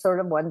drink, and it's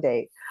sort of one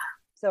date.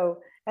 So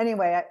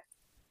anyway,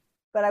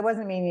 but I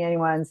wasn't meeting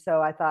anyone.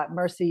 So I thought,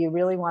 Mercy, you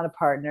really want a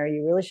partner.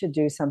 You really should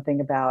do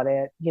something about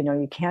it.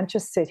 You can't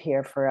just sit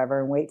here forever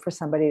and wait for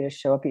somebody to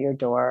show up at your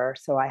door.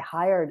 So I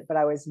hired, but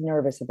I was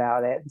nervous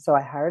about it. So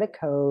I hired a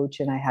coach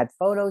and I had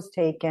photos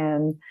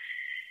taken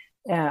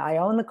and I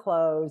own the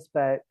clothes,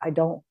 but I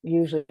don't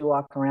usually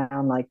walk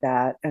around like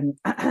that. And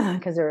but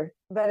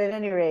at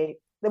any rate,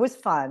 it was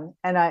fun.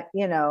 And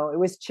it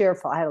was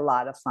cheerful. I had a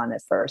lot of fun at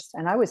first.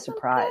 And I was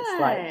surprised.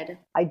 Like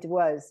I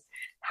was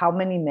how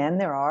many men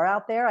there are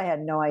out there. I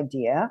had no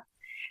idea.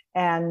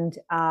 And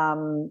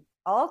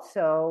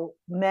also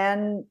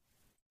men,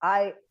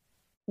 a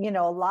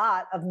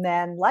lot of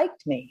men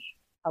liked me.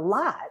 A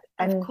lot.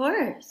 And, of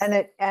course.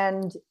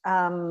 And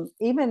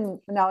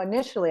even now,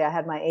 initially I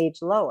had my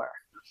age lower.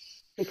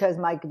 Because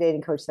my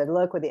dating coach said,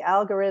 look, with the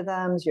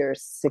algorithms, you're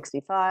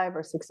 65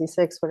 or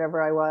 66,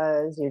 whatever I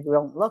was, you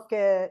don't look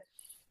it.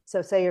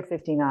 So say you're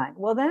 59.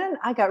 Well, then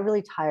I got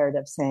really tired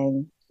of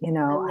saying,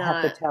 I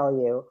have to tell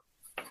you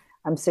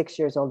I'm 6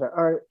 years older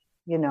or,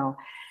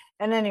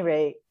 at any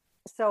rate.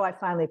 So I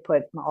finally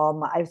put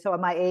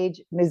my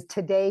age is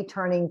today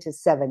turning to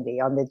 70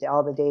 on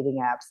all the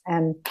dating apps.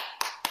 And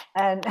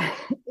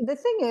the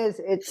thing is,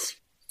 it's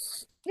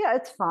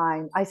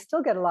fine. I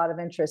still get a lot of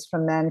interest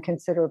from men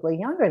considerably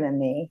younger than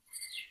me.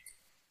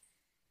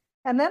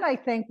 And then I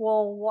think,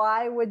 well,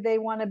 why would they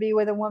want to be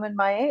with a woman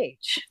my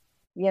age?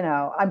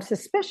 I'm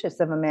suspicious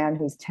of a man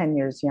who's 10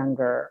 years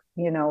younger.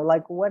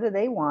 Like, what do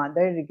they want?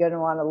 They're going to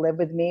want to live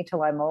with me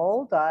till I'm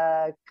old?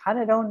 I kind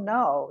of don't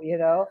know,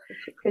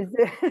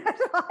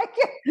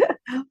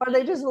 Are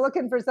they just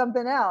looking for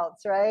something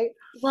else, right?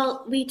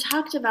 Well, we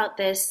talked about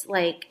this,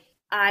 like,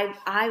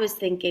 I was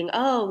thinking,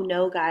 oh,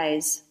 no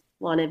guys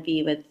want to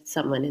be with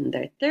someone in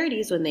their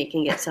 30s when they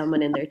can get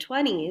someone in their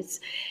 20s.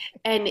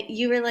 And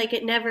you were like,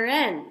 it never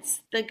ends.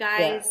 The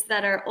guys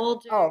that are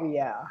older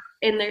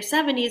in their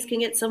 70s can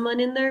get someone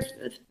in their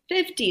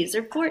 50s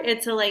or 40s.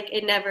 It's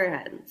it never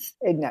ends.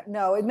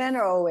 No, men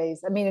are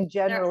always, generally,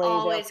 they're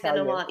always going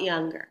to want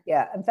younger.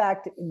 Yeah. In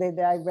fact,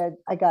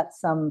 I got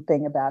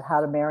something about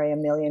how to marry a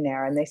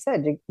millionaire. And they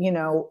said,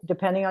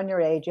 depending on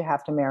your age, you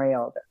have to marry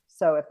older.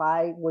 So if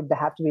I would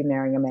have to be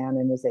marrying a man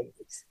in his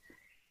 80s.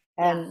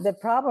 And the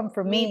problem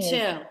for me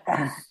too.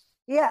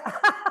 Yeah.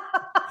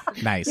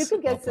 Nice. You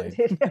could get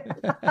you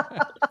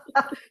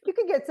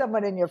could get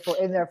someone in their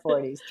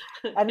 40s.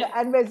 And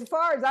as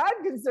far as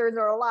I'm concerned,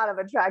 there are a lot of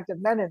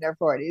attractive men in their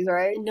 40s,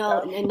 right?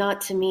 No,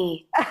 not to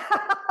me.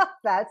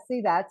 That's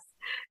the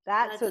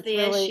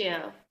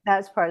issue.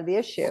 That's part of the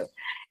issue.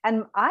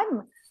 And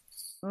I'm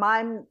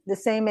the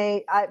same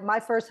age. My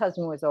first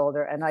husband was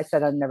older, and I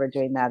said I'm never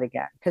doing that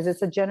again because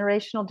it's a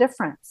generational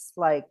difference.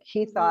 Like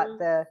he thought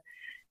the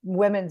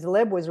women's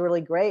lib was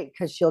really great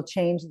because she'll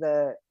change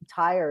the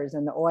tires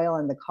and the oil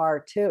in the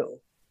car too,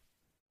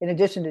 in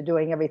addition to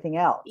doing everything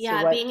else.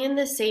 Yeah, being in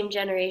the same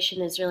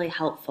generation is really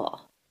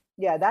helpful.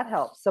 Yeah, that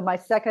helps. So my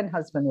second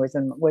husband is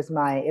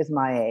my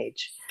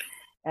age,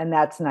 and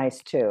that's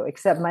nice too.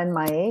 Except in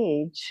my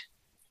age,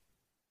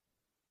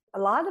 a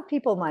lot of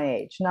people my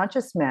age, not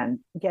just men,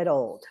 get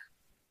old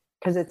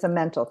because it's a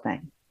mental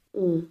thing,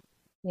 and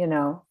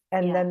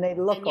then they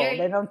look old.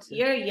 They don't.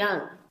 You're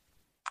young.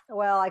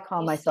 Well, I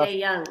call myself stay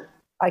young.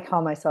 I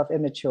call myself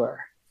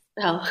immature.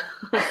 Oh,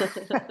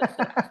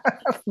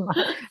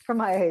 for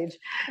my age.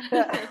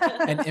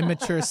 An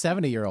immature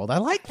 70-year-old. I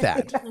like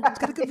that. It's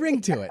got a good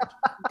ring to it.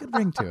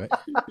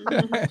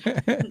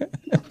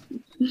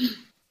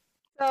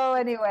 So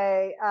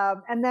anyway,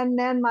 and then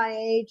men my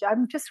age,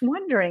 I'm just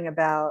wondering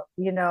about,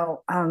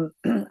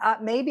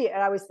 maybe,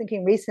 and I was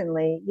thinking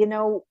recently,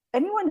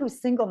 anyone who's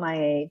single my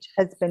age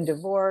has been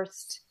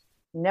divorced,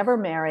 never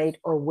married,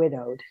 or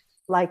widowed.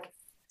 Like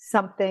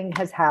something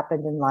has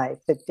happened in life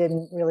that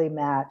didn't really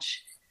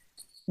match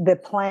the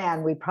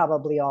plan we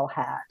probably all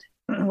had,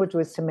 which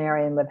was to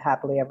marry and live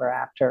happily ever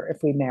after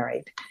if we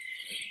married.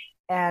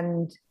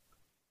 And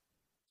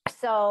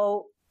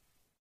so,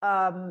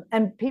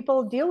 and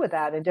people deal with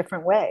that in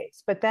different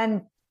ways. But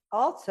then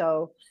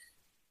also,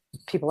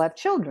 people have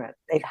children.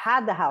 They've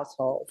had the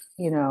household,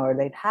 or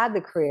they've had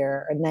the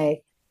career, and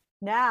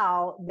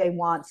now they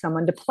want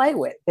someone to play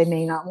with. They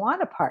may not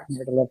want a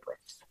partner to live with,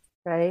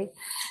 right?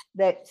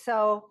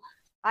 So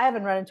I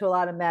haven't run into a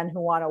lot of men who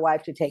want a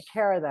wife to take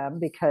care of them,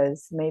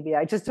 because maybe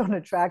I just don't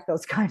attract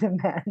those kind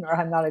of men, or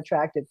I'm not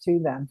attracted to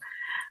them.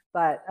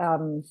 But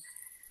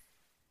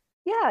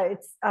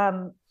it's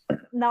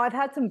now I've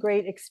had some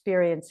great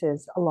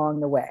experiences along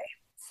the way.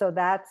 So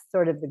that's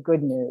sort of the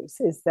good news,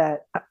 is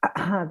that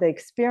the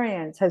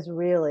experience has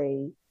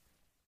really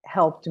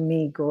helped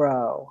me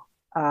grow.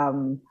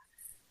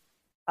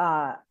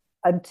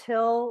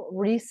 Until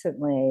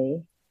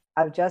recently,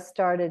 I've just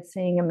started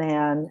seeing a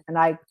man,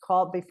 and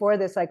before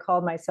this, I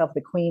called myself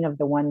the queen of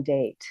the one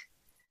date.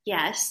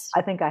 Yes.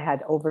 I think I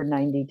had over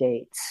 90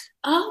 dates.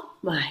 Oh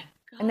my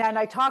God. And then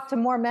I talked to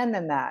more men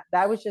than that.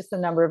 That was just the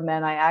number of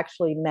men I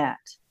actually met.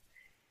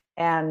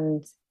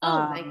 And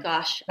oh my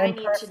gosh, I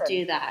need to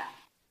do that,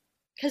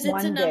 because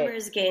it's a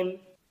numbers game.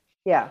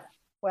 Yeah.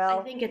 Well,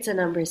 I think it's a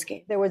numbers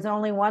game. There was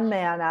only one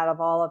man out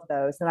of all of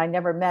those, and I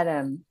never met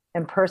him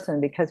in person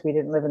because we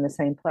didn't live in the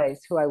same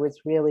place, who I was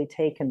really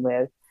taken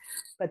with.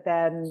 But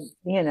then,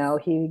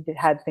 he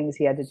had things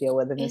he had to deal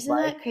with in his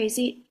life. Isn't that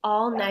crazy?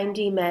 All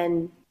 90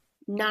 men,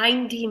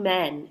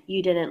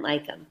 you didn't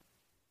like them.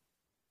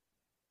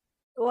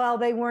 Well,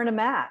 they weren't a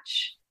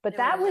match. But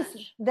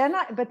then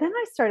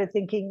I started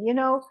thinking,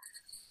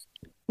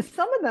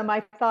 some of them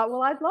I thought,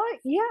 well, I'd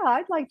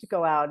like to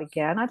go out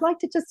again. I'd like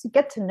to just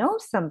get to know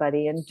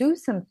somebody and do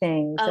some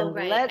things. Oh, and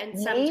right. And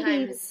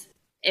sometimes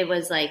it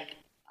was like,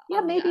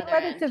 maybe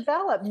let it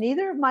develop.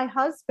 Neither of my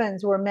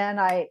husbands were men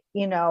I,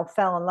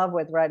 fell in love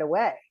with right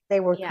away. They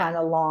were kind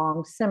of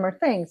long simmer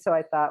things. So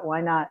I thought, why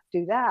not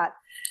do that?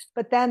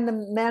 But then the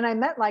men I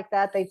met like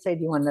that, they'd say,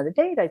 do you want another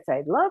date? I'd say,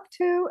 I'd love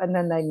to. And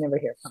then they'd never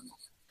hear from me.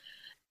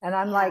 And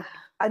I'm like,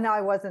 I know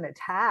I wasn't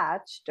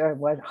attached or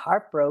was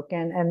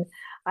heartbroken. And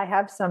I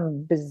have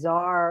some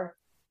bizarre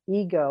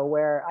ego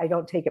where I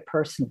don't take it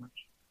personally.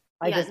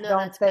 I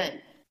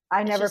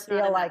never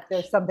feel like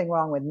there's something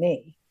wrong with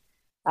me.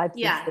 I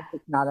just think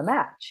it's not a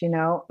match,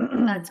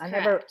 That's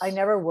correct. I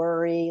never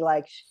worry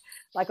like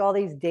all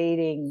these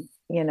dating,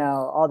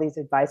 all these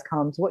advice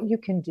columns, what you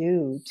can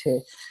do to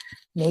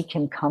make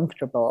him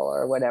comfortable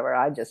or whatever.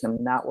 I just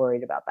am not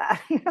worried about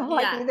that.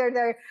 Either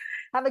they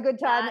have a good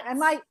time.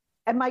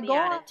 And my goal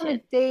on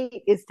a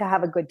date is to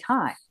have a good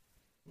time.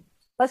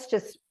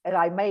 And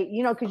I may,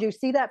 because you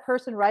see that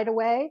person right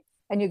away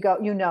and you go,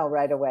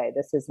 right away,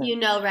 this isn't.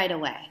 Right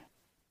away.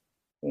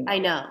 I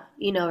know,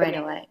 right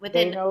away,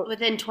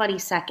 within 20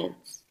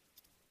 seconds.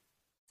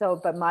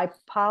 So, but my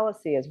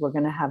policy is we're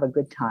going to have a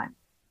good time.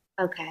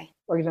 Okay.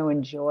 We're going to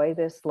enjoy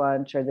this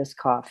lunch or this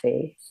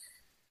coffee.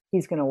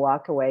 He's going to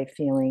walk away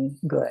feeling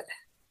good.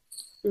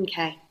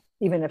 Okay.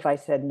 Even if I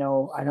said,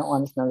 no, I don't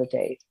want another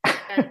date.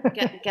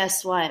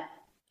 Guess what?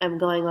 I'm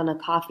going on a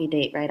coffee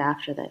date right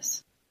after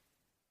this.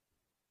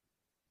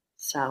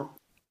 So.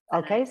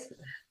 Okay.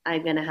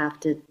 I'm going to have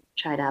to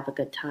try to have a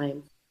good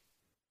time.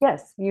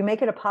 Yes, you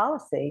make it a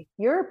policy.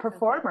 You're a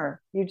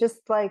performer. You just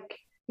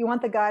you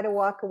want the guy to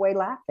walk away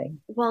laughing.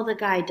 Well, the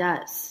guy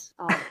does.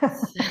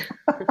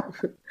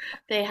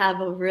 They have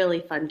a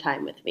really fun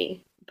time with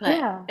me,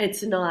 but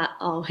it's not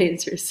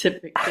always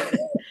reciprocated.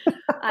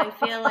 I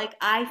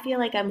feel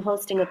like I'm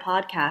hosting a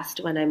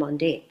podcast when I'm on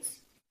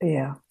dates.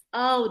 Yeah.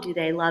 Oh, do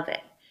they love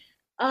it?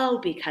 Oh,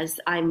 because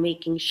I'm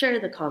making sure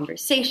the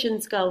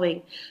conversation's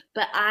going,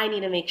 but I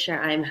need to make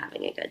sure I'm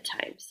having a good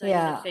time. So I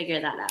need to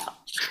figure that out.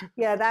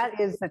 Yeah, that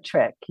is the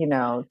trick,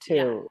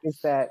 too,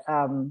 is that,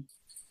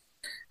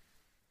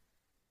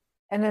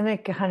 and then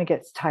it kind of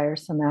gets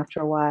tiresome after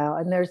a while.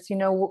 And there's,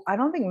 I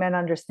don't think men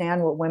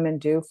understand what women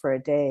do for a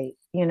date,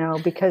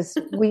 because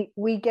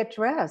we get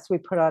dressed, we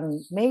put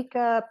on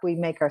makeup, we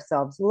make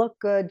ourselves look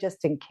good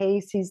just in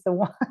case he's the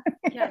one.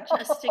 Yeah,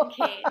 just in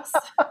case.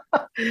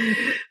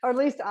 Or at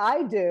least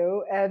I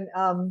do. And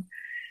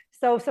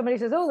so if somebody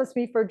says, oh, let's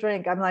meet for a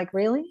drink, I'm like,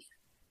 really?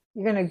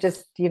 You're going to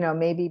just,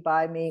 maybe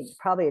buy me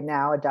probably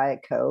now a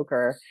Diet Coke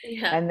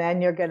and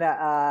then you're going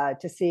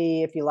to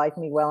see if you like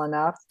me well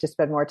enough to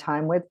spend more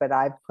time with, but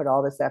I've put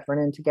all this effort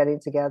into getting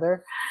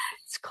together.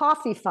 It's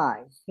coffee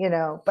fine,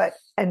 but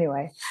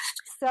anyway,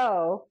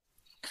 so.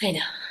 I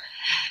know.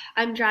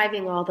 I'm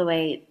driving all the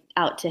way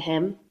out to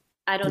him.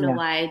 I don't know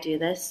why I do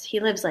this. He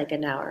lives like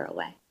an hour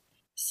away.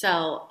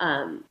 So,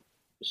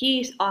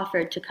 he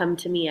offered to come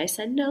to me. I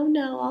said,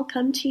 no, I'll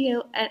come to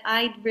you. And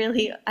I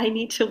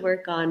need to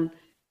work on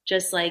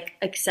just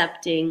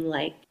accepting,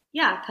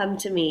 come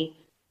to me.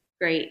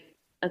 Great.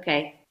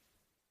 Okay.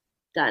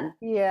 Done.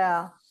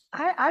 Yeah.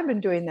 I've been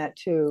doing that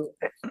too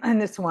in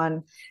this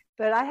one,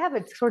 but I have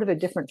a sort of a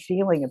different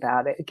feeling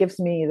about it. It gives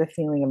me the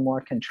feeling of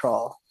more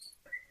control.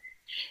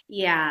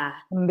 Yeah.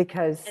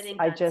 Because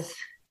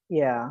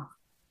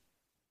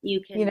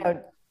you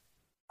can,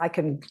 I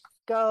can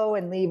go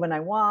and leave when I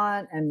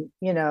want. And,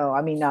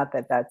 not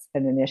that that's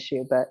been an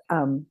issue, but,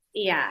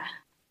 yeah.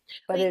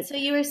 But so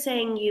you were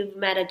saying you've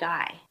met a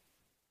guy.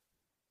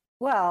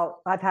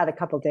 Well, I've had a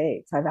couple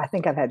dates. I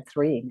think I've had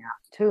 3 now,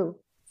 2.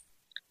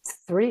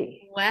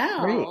 3.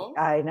 Wow. 3.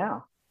 I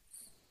know.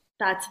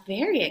 That's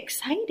very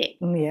exciting.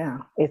 Yeah.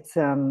 It's,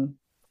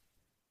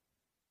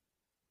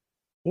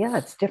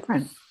 it's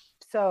different.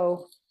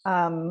 So,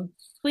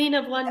 Queen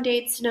of one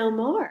dates no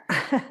more.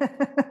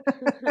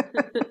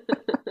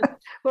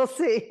 We'll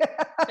see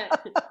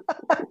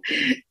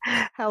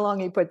how long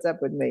he puts up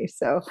with me.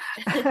 So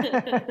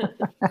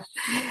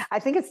I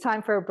think it's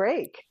time for a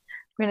break.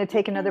 We're going to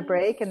take another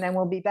break and then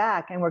we'll be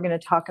back, and we're going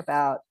to talk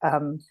about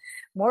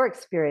more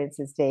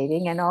experiences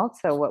dating, and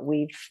also what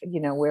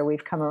where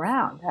we've come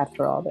around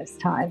after all this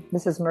time.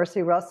 This is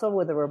Mercy Russell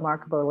with the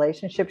Remarkable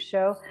Relationship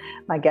Show.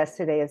 My guest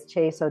today is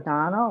Chase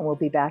O'Donnell, and we'll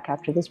be back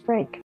after this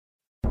break.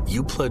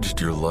 You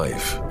pledged your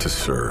life to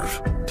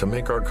serve, to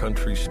make our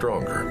country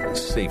stronger,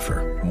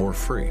 safer, more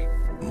free,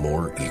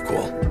 more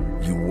equal.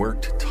 You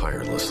worked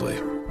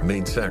tirelessly,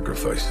 made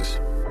sacrifices,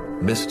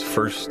 missed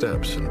first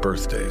steps and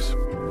birthdays,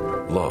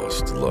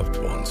 lost loved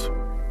ones.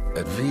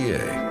 At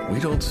VA, we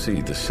don't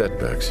see the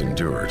setbacks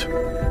endured.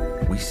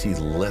 We see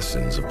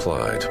lessons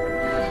applied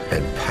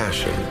and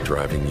passion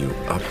driving you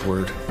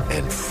upward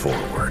and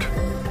forward.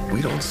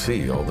 We don't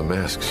see all the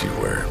masks you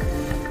wear,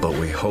 but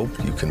we hope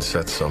you can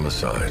set some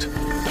aside.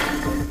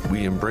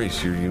 We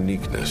embrace your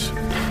uniqueness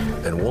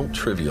and won't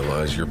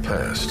trivialize your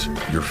past,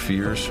 your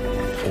fears,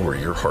 or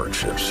your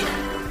hardships.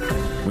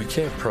 We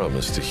can't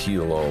promise to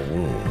heal all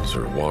wounds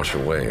or wash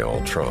away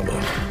all trauma,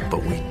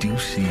 but we do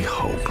see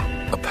hope,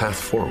 a path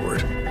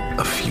forward,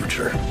 a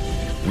future.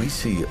 We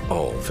see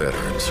all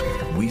veterans.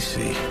 We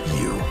see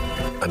you.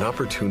 An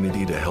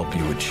opportunity to help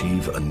you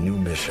achieve a new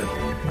mission,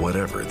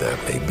 whatever that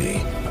may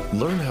be.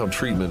 Learn how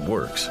treatment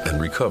works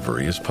and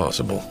recovery is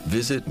possible.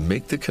 Visit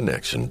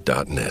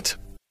maketheconnection.net.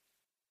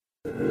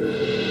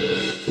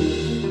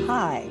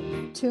 Hi,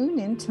 tune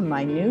into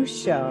my new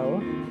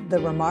show, The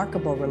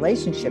Remarkable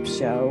Relationship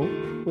Show,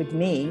 with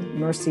me,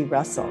 Mercy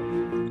Russell.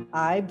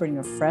 I bring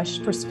a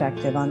fresh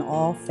perspective on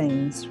all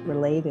things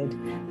related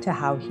to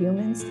how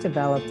humans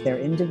develop their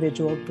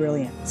individual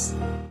brilliance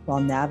while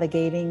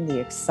navigating the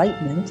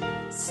excitement,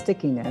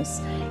 stickiness,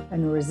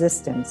 and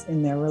resistance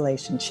in their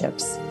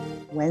relationships.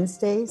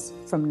 Wednesdays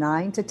from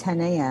 9 to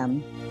 10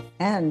 a.m.,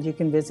 and you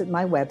can visit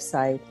my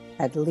website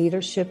at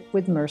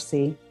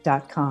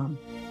leadershipwithmercy.com.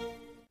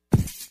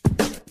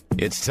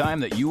 It's time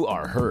that you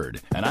are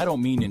heard, and I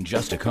don't mean in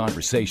just a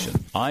conversation.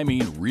 I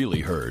mean really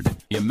heard.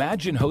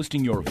 Imagine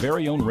hosting your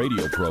very own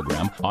radio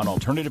program on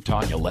Alternative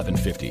Talk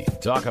 1150.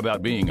 Talk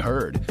about being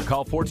heard.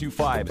 Call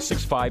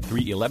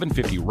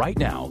 425-653-1150 right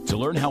now to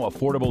learn how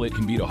affordable it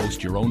can be to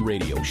host your own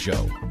radio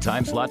show.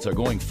 Time slots are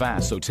going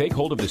fast, so take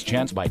hold of this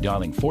chance by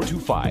dialing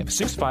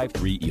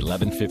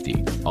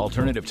 425-653-1150.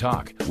 Alternative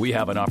Talk. We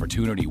have an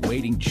opportunity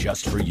waiting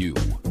just for you.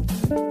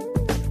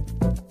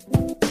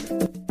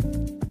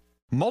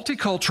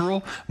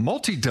 Multicultural,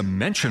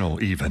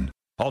 multidimensional even.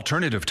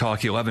 Alternative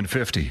Talk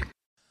 1150.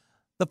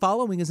 The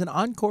following is an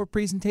encore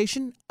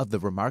presentation of the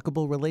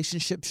Remarkable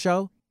Relationship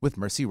Show with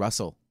Mercy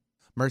Russell.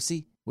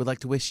 Mercy would like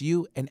to wish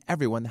you and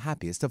everyone the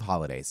happiest of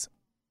holidays.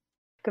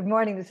 Good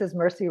morning. This is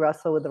Mercy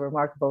Russell with the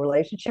Remarkable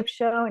Relationship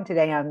Show, and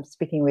today I'm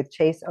speaking with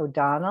Chase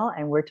O'Donnell,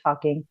 and we're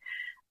talking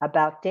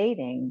about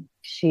dating.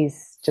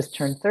 She's just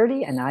turned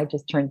 30, and I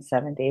just turned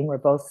 70, and we're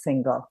both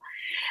single.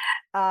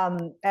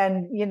 And,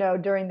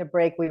 during the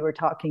break,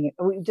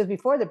 just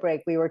before the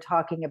break, we were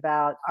talking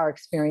about our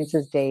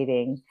experiences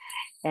dating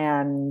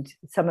and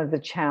some of the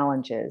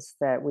challenges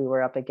that we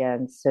were up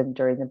against. And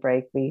during the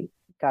break, we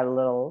got a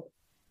little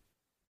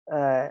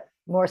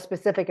more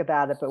specific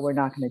about it, but we're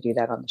not going to do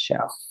that on the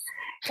show.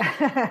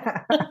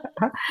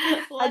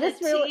 What a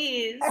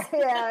tease.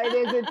 Yeah, it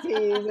is a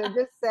tease. I'm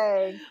just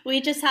saying. We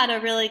just had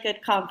a really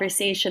good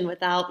conversation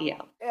without you.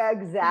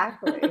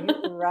 Exactly.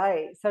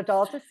 Right. So to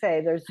all to say,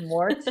 there's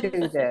more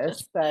to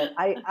this, but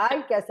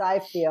I guess I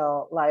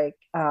feel like,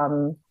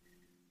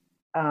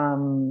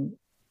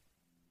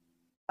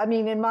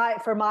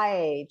 for my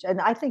age, and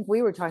I think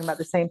we were talking about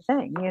the same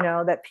thing,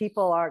 that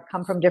people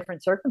come from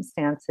different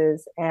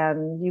circumstances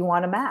and you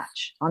want to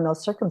match on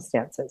those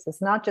circumstances.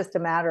 It's not just a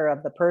matter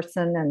of the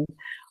person and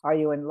are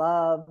you in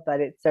love, but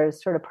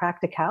there's sort of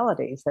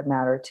practicalities that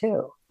matter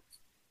too.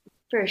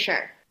 For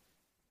sure.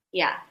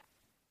 Yeah.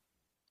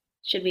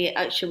 Should we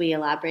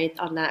elaborate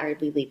on that, or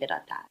do we leave it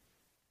at that?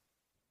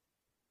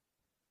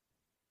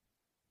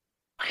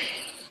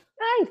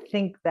 I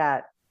think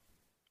that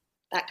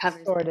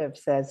covers sort of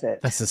says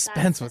it. The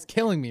suspense was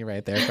killing me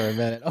right there for a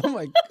minute. Oh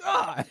my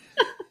God.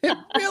 It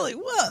really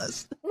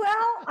was.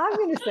 Well,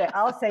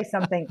 I'll say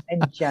something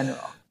in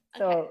general.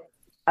 So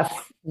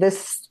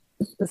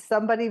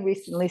somebody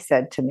recently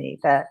said to me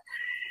that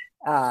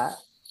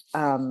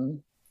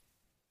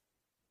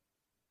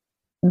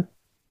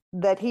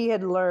that he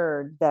had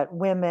learned that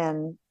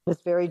women, this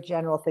very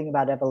general thing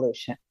about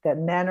evolution, that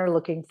men are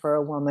looking for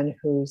a woman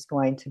who's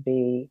going to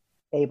be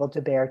able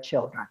to bear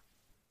children.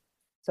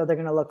 So they're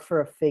going to look for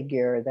a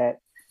figure that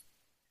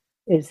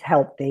is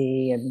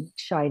healthy and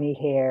shiny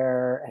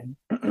hair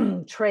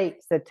and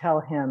traits that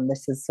tell him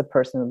this is the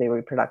person who'll be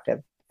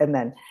reproductive.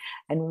 And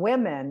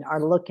women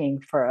are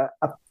looking for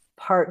a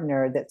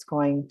partner that's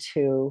going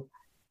to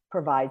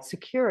provide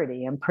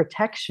security and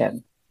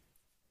protection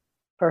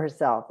for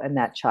herself and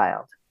that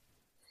child.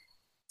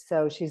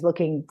 So she's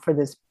looking for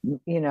this,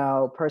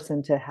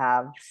 person to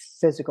have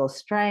physical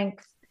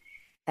strength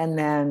and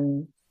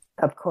then,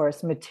 of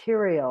course,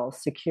 material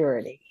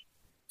security.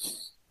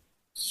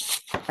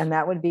 And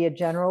that would be a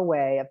general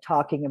way of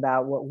talking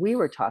about what we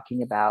were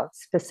talking about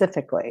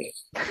specifically.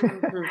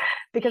 Mm-hmm.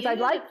 Because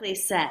beautifully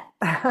said.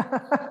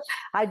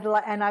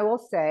 And I will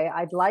say,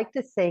 I'd like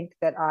to think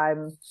that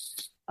I'm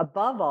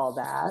above all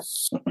that,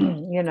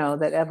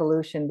 that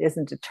evolution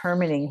isn't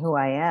determining who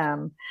I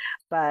am.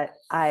 But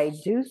I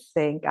do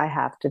think I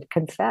have to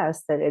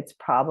confess that it's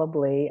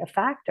probably a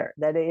factor,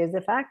 that it is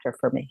a factor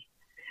for me.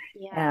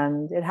 Yeah.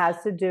 And it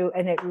has to do,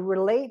 and it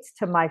relates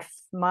to my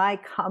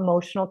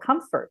emotional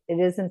comfort.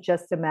 It isn't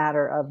just a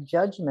matter of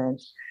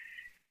judgment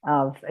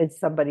of is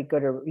somebody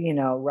good or,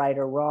 right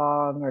or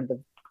wrong or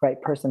the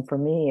right person for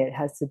me. It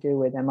has to do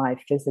with, am I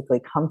physically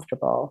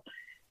comfortable?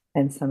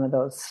 And some of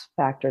those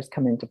factors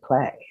come into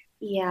play.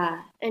 Yeah.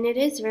 And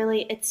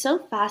it's so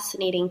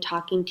fascinating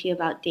talking to you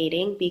about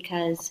dating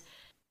because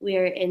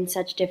we're in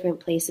such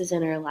different places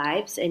in our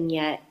lives. And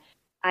yet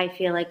I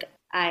feel like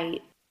I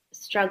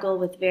struggle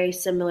with very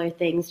similar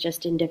things,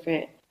 just in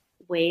different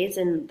ways.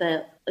 And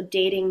the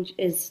dating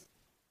is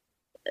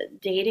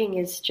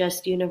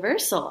just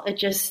universal. It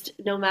just,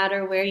 no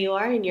matter where you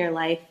are in your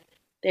life,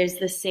 there's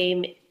the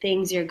same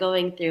things you're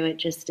going through. It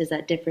just is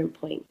at different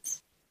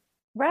points.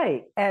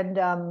 Right. And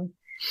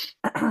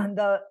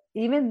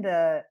even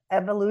the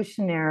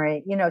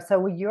evolutionary,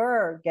 so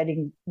you're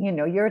getting,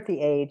 you're at the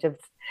age of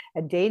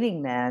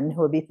dating men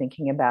who will be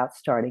thinking about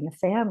starting a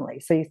family.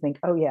 So you think,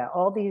 oh yeah,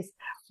 all these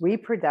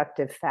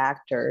reproductive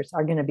factors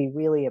are going to be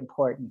really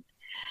important.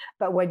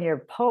 But when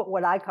you're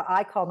what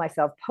I call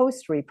myself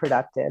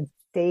post-reproductive,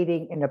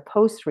 dating in a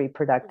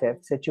post-reproductive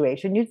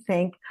situation, you'd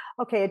think,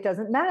 okay, it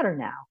doesn't matter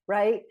now,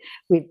 right?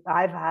 You've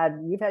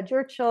had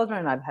your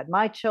children, I've had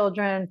my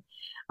children.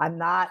 I'm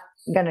not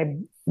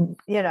going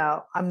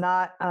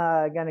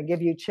to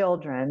give you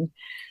children.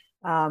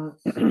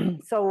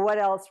 So what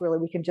else really?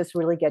 We can just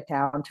really get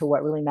down to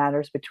what really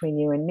matters between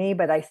you and me.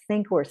 But I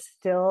think we're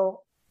so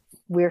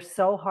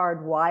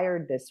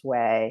hardwired this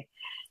way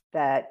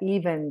that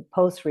even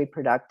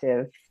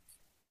post-reproductive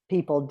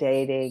people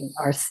dating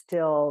are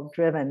still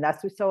driven.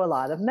 So a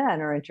lot of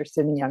men are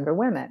interested in younger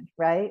women,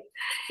 right?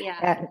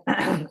 Yeah.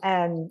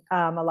 And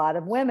a lot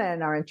of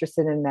women are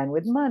interested in men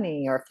with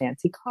money or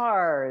fancy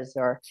cars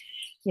or,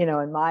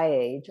 in my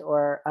age,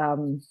 or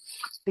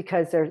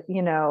because they're,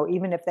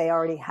 even if they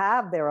already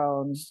have their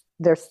own,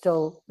 they're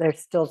still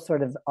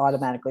sort of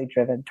automatically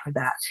driven toward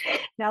that.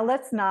 Now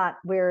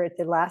we're at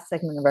the last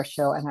segment of our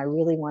show, and I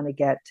really want to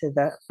get to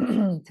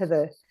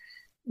the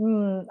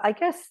I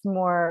guess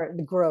more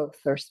the growth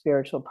or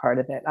spiritual part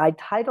of it. I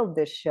titled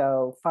this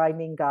show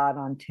Finding God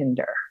on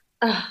Tinder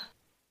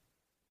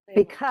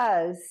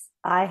because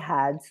I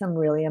had some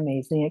really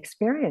amazing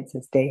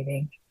experiences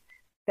dating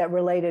that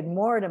related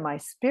more to my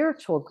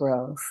spiritual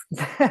growth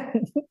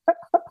than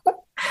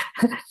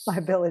my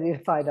ability to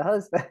find a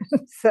husband.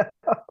 So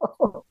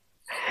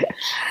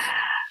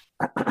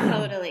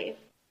totally.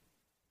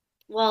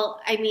 Well,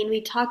 I mean,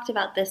 we talked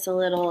about this a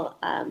little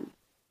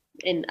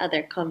in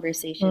other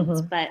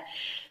conversations, but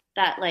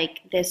that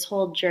this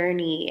whole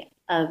journey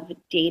of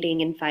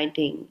dating and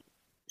finding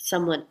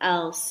someone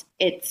else,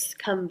 it's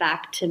come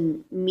back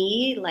to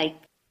me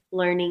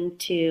learning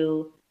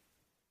to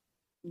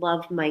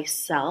love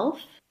myself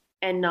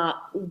and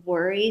not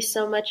worry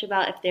so much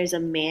about if there's a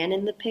man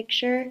in the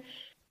picture,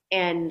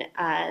 and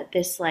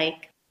this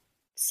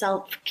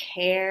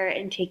self-care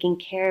and taking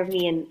care of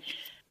me, and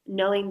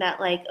knowing that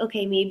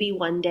okay, maybe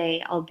one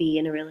day I'll be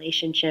in a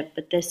relationship,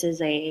 but this is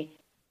a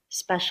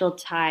special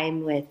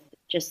time with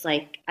just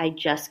I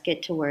just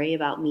get to worry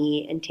about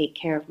me and take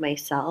care of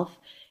myself,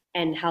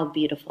 and how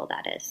beautiful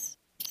that is.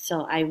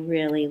 So I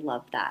really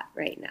love that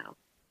right now.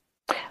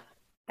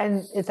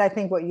 And it's, I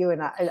think what you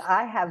and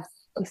I have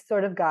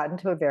sort of gotten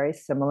to a very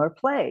similar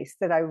place,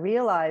 that I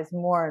realize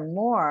more and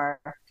more,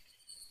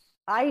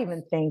 I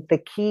even think the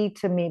key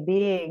to me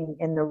being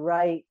in the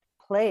right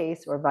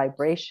place or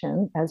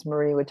vibration, as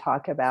Marie would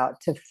talk about,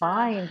 to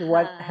find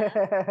what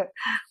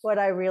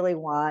I really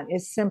want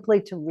is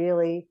simply to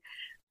really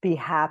be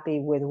happy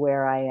with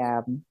where I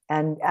am,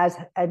 and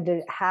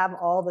to have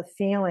all the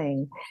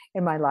feeling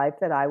in my life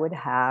that I would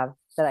have,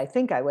 that I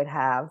think I would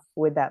have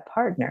with that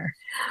partner.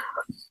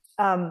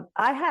 I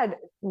had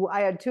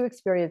two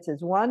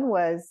experiences. One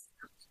was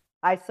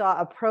I saw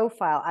a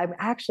profile. I'm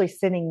actually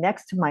sitting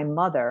next to my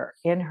mother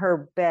in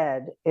her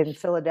bed in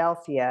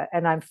Philadelphia,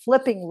 and I'm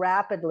flipping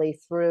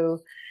rapidly through,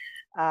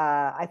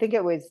 I think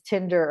it was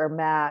Tinder or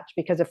Match,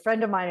 because a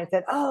friend of mine had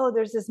said, oh,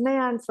 there's this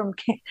man from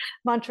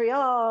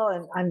Montreal,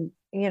 and I'm,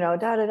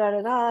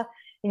 da-da-da-da-da,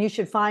 and you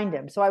should find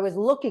him. So I was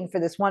looking for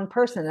this one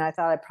person, and I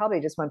thought I probably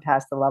just went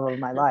past the love of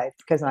my life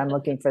because I'm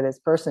looking for this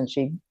person.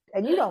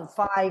 And you don't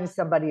find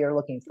somebody you're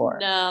looking for.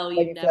 No,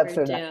 you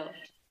never do.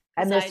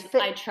 And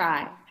I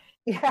try.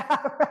 Yeah,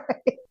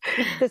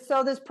 right.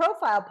 So this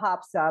profile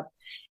pops up,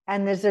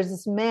 and there's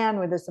this man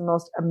with this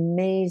most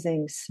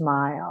amazing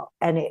smile,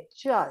 and it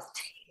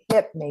just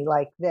hit me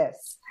like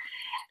this.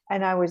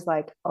 And I was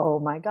like, oh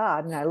my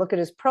God. And I look at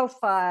his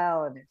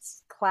profile, and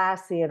it's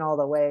classy in all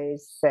the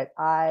ways that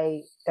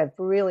have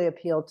really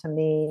appealed to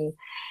me.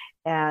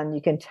 And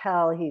you can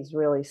tell he's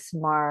really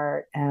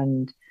smart,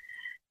 and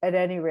at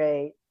any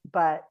rate,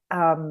 but,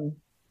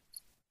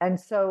 and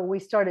so we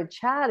started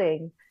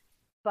chatting,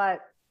 but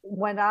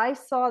when I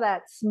saw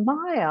that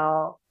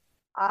smile,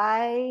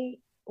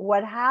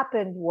 what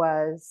happened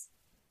was,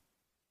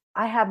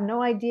 I have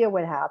no idea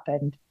what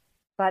happened,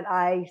 but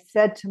I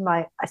said to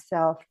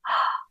myself,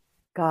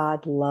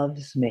 God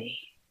loves me.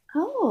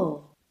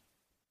 Oh.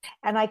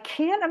 And I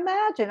can't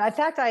imagine. In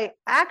fact, I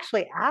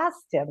actually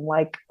asked him,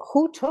 like,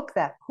 who took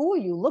that? Who are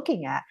you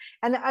looking at?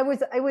 And it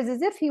was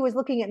as if he was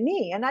looking at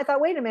me. And I thought,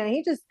 wait a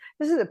minute, this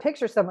is a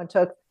picture someone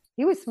took.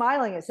 He was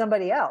smiling at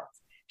somebody else.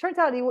 Turns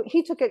out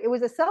he took it. It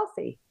was a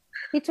selfie.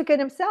 He took it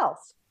himself,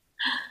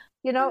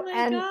 Oh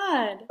my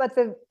God. But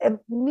the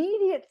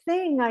immediate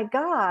thing I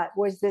got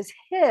was this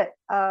hit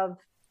of,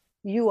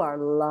 you are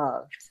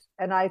loved.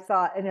 And I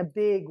thought, in a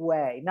big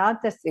way,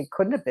 not this, it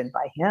couldn't have been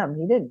by him.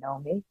 He didn't know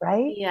me,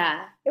 right?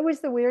 Yeah. It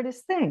was the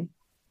weirdest thing.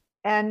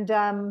 And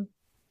then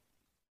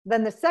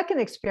the second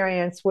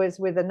experience was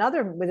with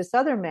this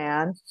other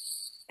man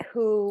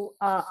who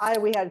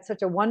we had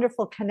such a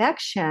wonderful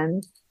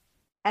connection.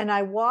 And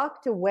I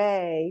walked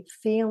away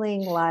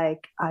feeling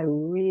like I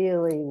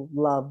really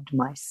loved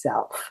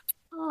myself.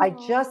 Aww. I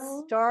just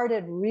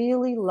started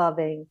really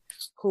loving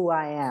who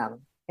I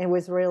am. It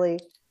was really,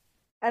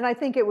 and I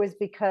think it was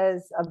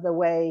because of the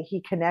way he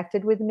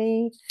connected with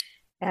me.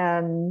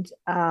 And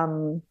I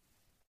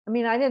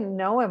mean, I didn't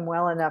know him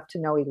well enough to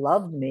know he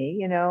loved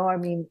me, I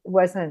mean, it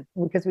wasn't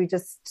because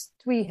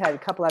we had a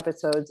couple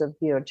episodes of,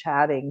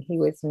 chatting. He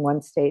was in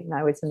one state and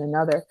I was in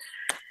another.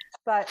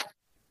 But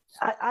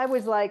I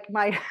was like,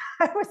 I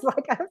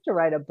have to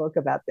write a book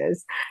about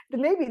this.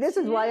 Maybe this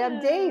is why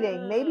I'm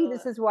dating. Maybe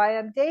this is why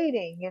I'm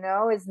dating,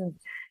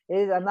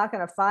 I'm not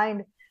going to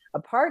find a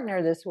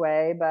partner this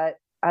way, but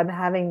I'm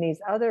having these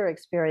other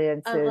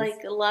experiences. Of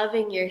like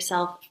loving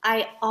yourself.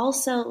 I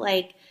also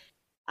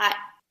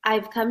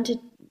I've come to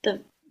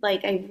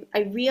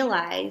I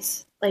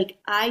realize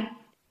I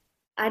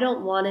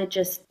don't want to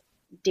just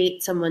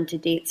date someone to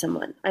date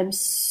someone. I'm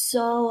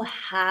so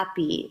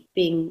happy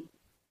being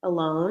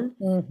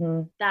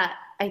alone that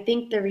I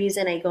think the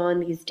reason I go on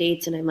these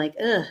dates and I'm like,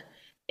 ugh,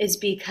 is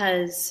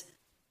because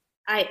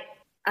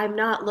I'm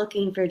not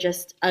looking for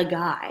just a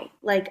guy.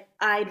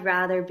 I'd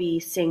rather be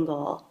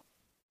single.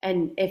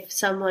 And if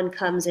someone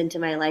comes into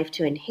my life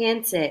to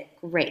enhance it,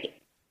 great.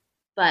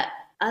 But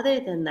other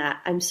than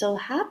that, I'm so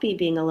happy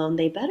being alone.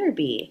 They better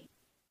be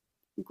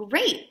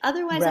great.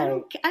 Otherwise,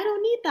 right. I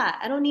don't need that.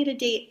 I don't need to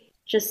date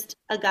just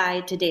a guy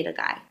to date a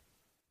guy.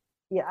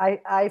 Yeah,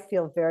 I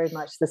feel very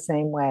much the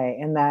same way.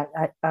 And that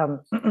I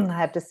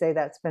have to say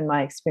that's been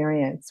my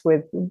experience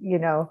with,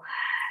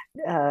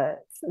 the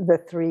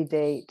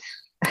 3-date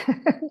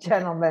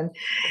gentleman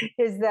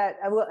is that,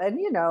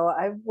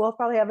 we'll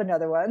probably have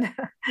another one.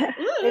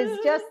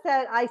 It's just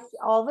that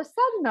all of a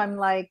sudden I'm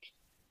like,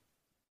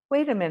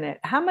 wait a minute,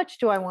 how much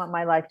do I want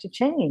my life to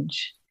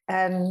change?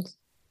 And,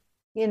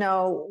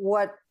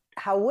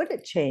 how would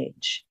it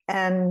change?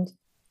 And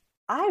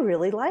I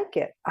really like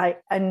it.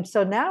 And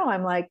so now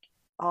I'm like,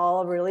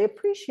 all really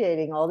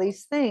appreciating all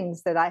these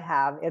things that I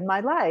have in my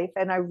life,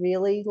 and I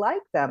really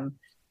like them.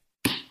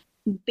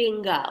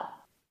 Bingo.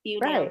 You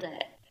nailed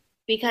it.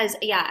 Because,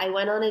 I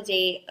went on a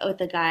date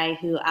with a guy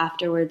who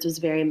afterwards was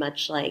very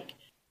much like,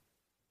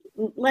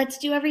 let's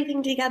do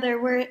everything together.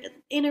 We're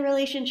in a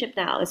relationship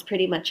now, is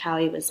pretty much how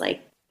he was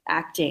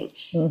acting.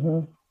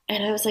 Mm-hmm.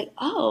 And I was like,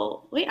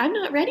 oh, wait, I'm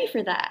not ready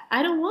for that.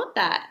 I don't want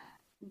that.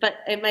 But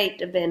it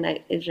might have been,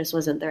 it just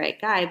wasn't the right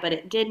guy. But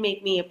it did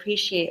make me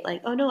appreciate,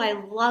 oh no, I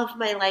love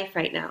my life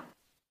right now.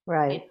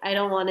 Right. I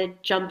don't want to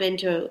jump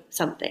into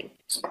something.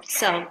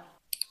 So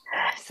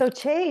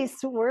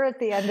Chase, we're at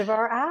the end of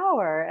our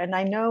hour, and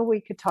I know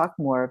we could talk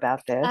more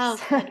about this. Oh,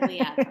 could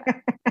we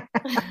ever?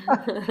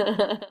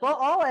 Well,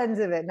 all ends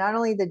of it, not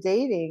only the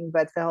dating,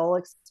 but the whole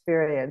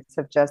experience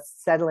of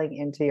just settling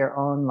into your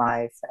own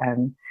life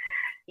and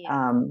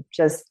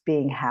just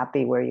being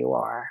happy where you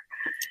are.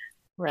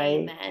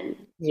 Right. Amen.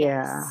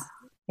 Yeah. Yes.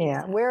 Yeah.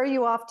 Exactly. Where are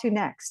you off to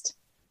next?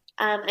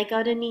 I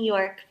go to New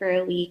York for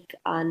a week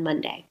on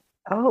Monday.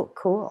 Oh,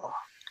 cool.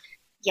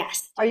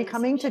 Yes. Are you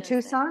coming to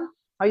Tucson?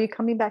 Are you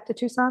coming back to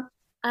Tucson?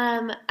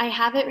 I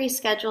haven't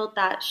rescheduled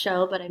that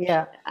show, but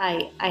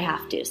I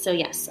have to. So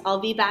yes, I'll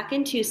be back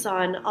in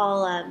Tucson.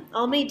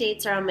 All my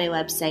dates are on my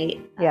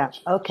website. Yeah.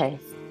 Okay.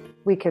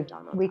 We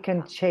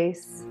can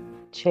chase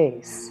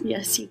Chase.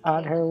 Yes, you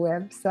on her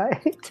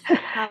website.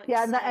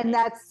 Yeah, and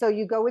that's so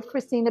you go with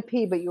Christina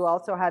P, but you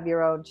also have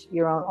your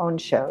own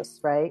shows,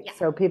 right? Yeah.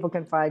 So people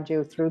can find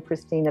you through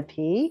Christina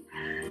P.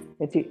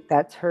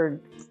 That's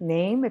her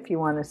name if you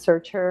want to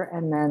search her,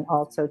 and then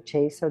also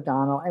Chase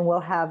O'Donnell, and we'll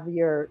have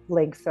your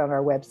links on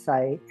our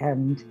website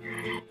and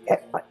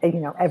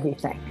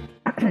everything.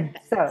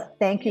 So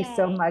thank you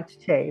so much,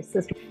 Chase.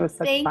 This was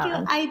such fun. Thank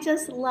you. I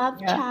just love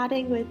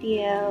chatting with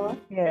you.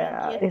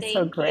 Yeah, it's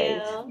so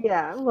great.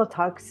 Yeah, we'll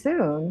talk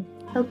soon.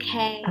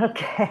 Okay.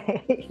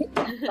 Okay.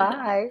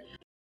 Bye.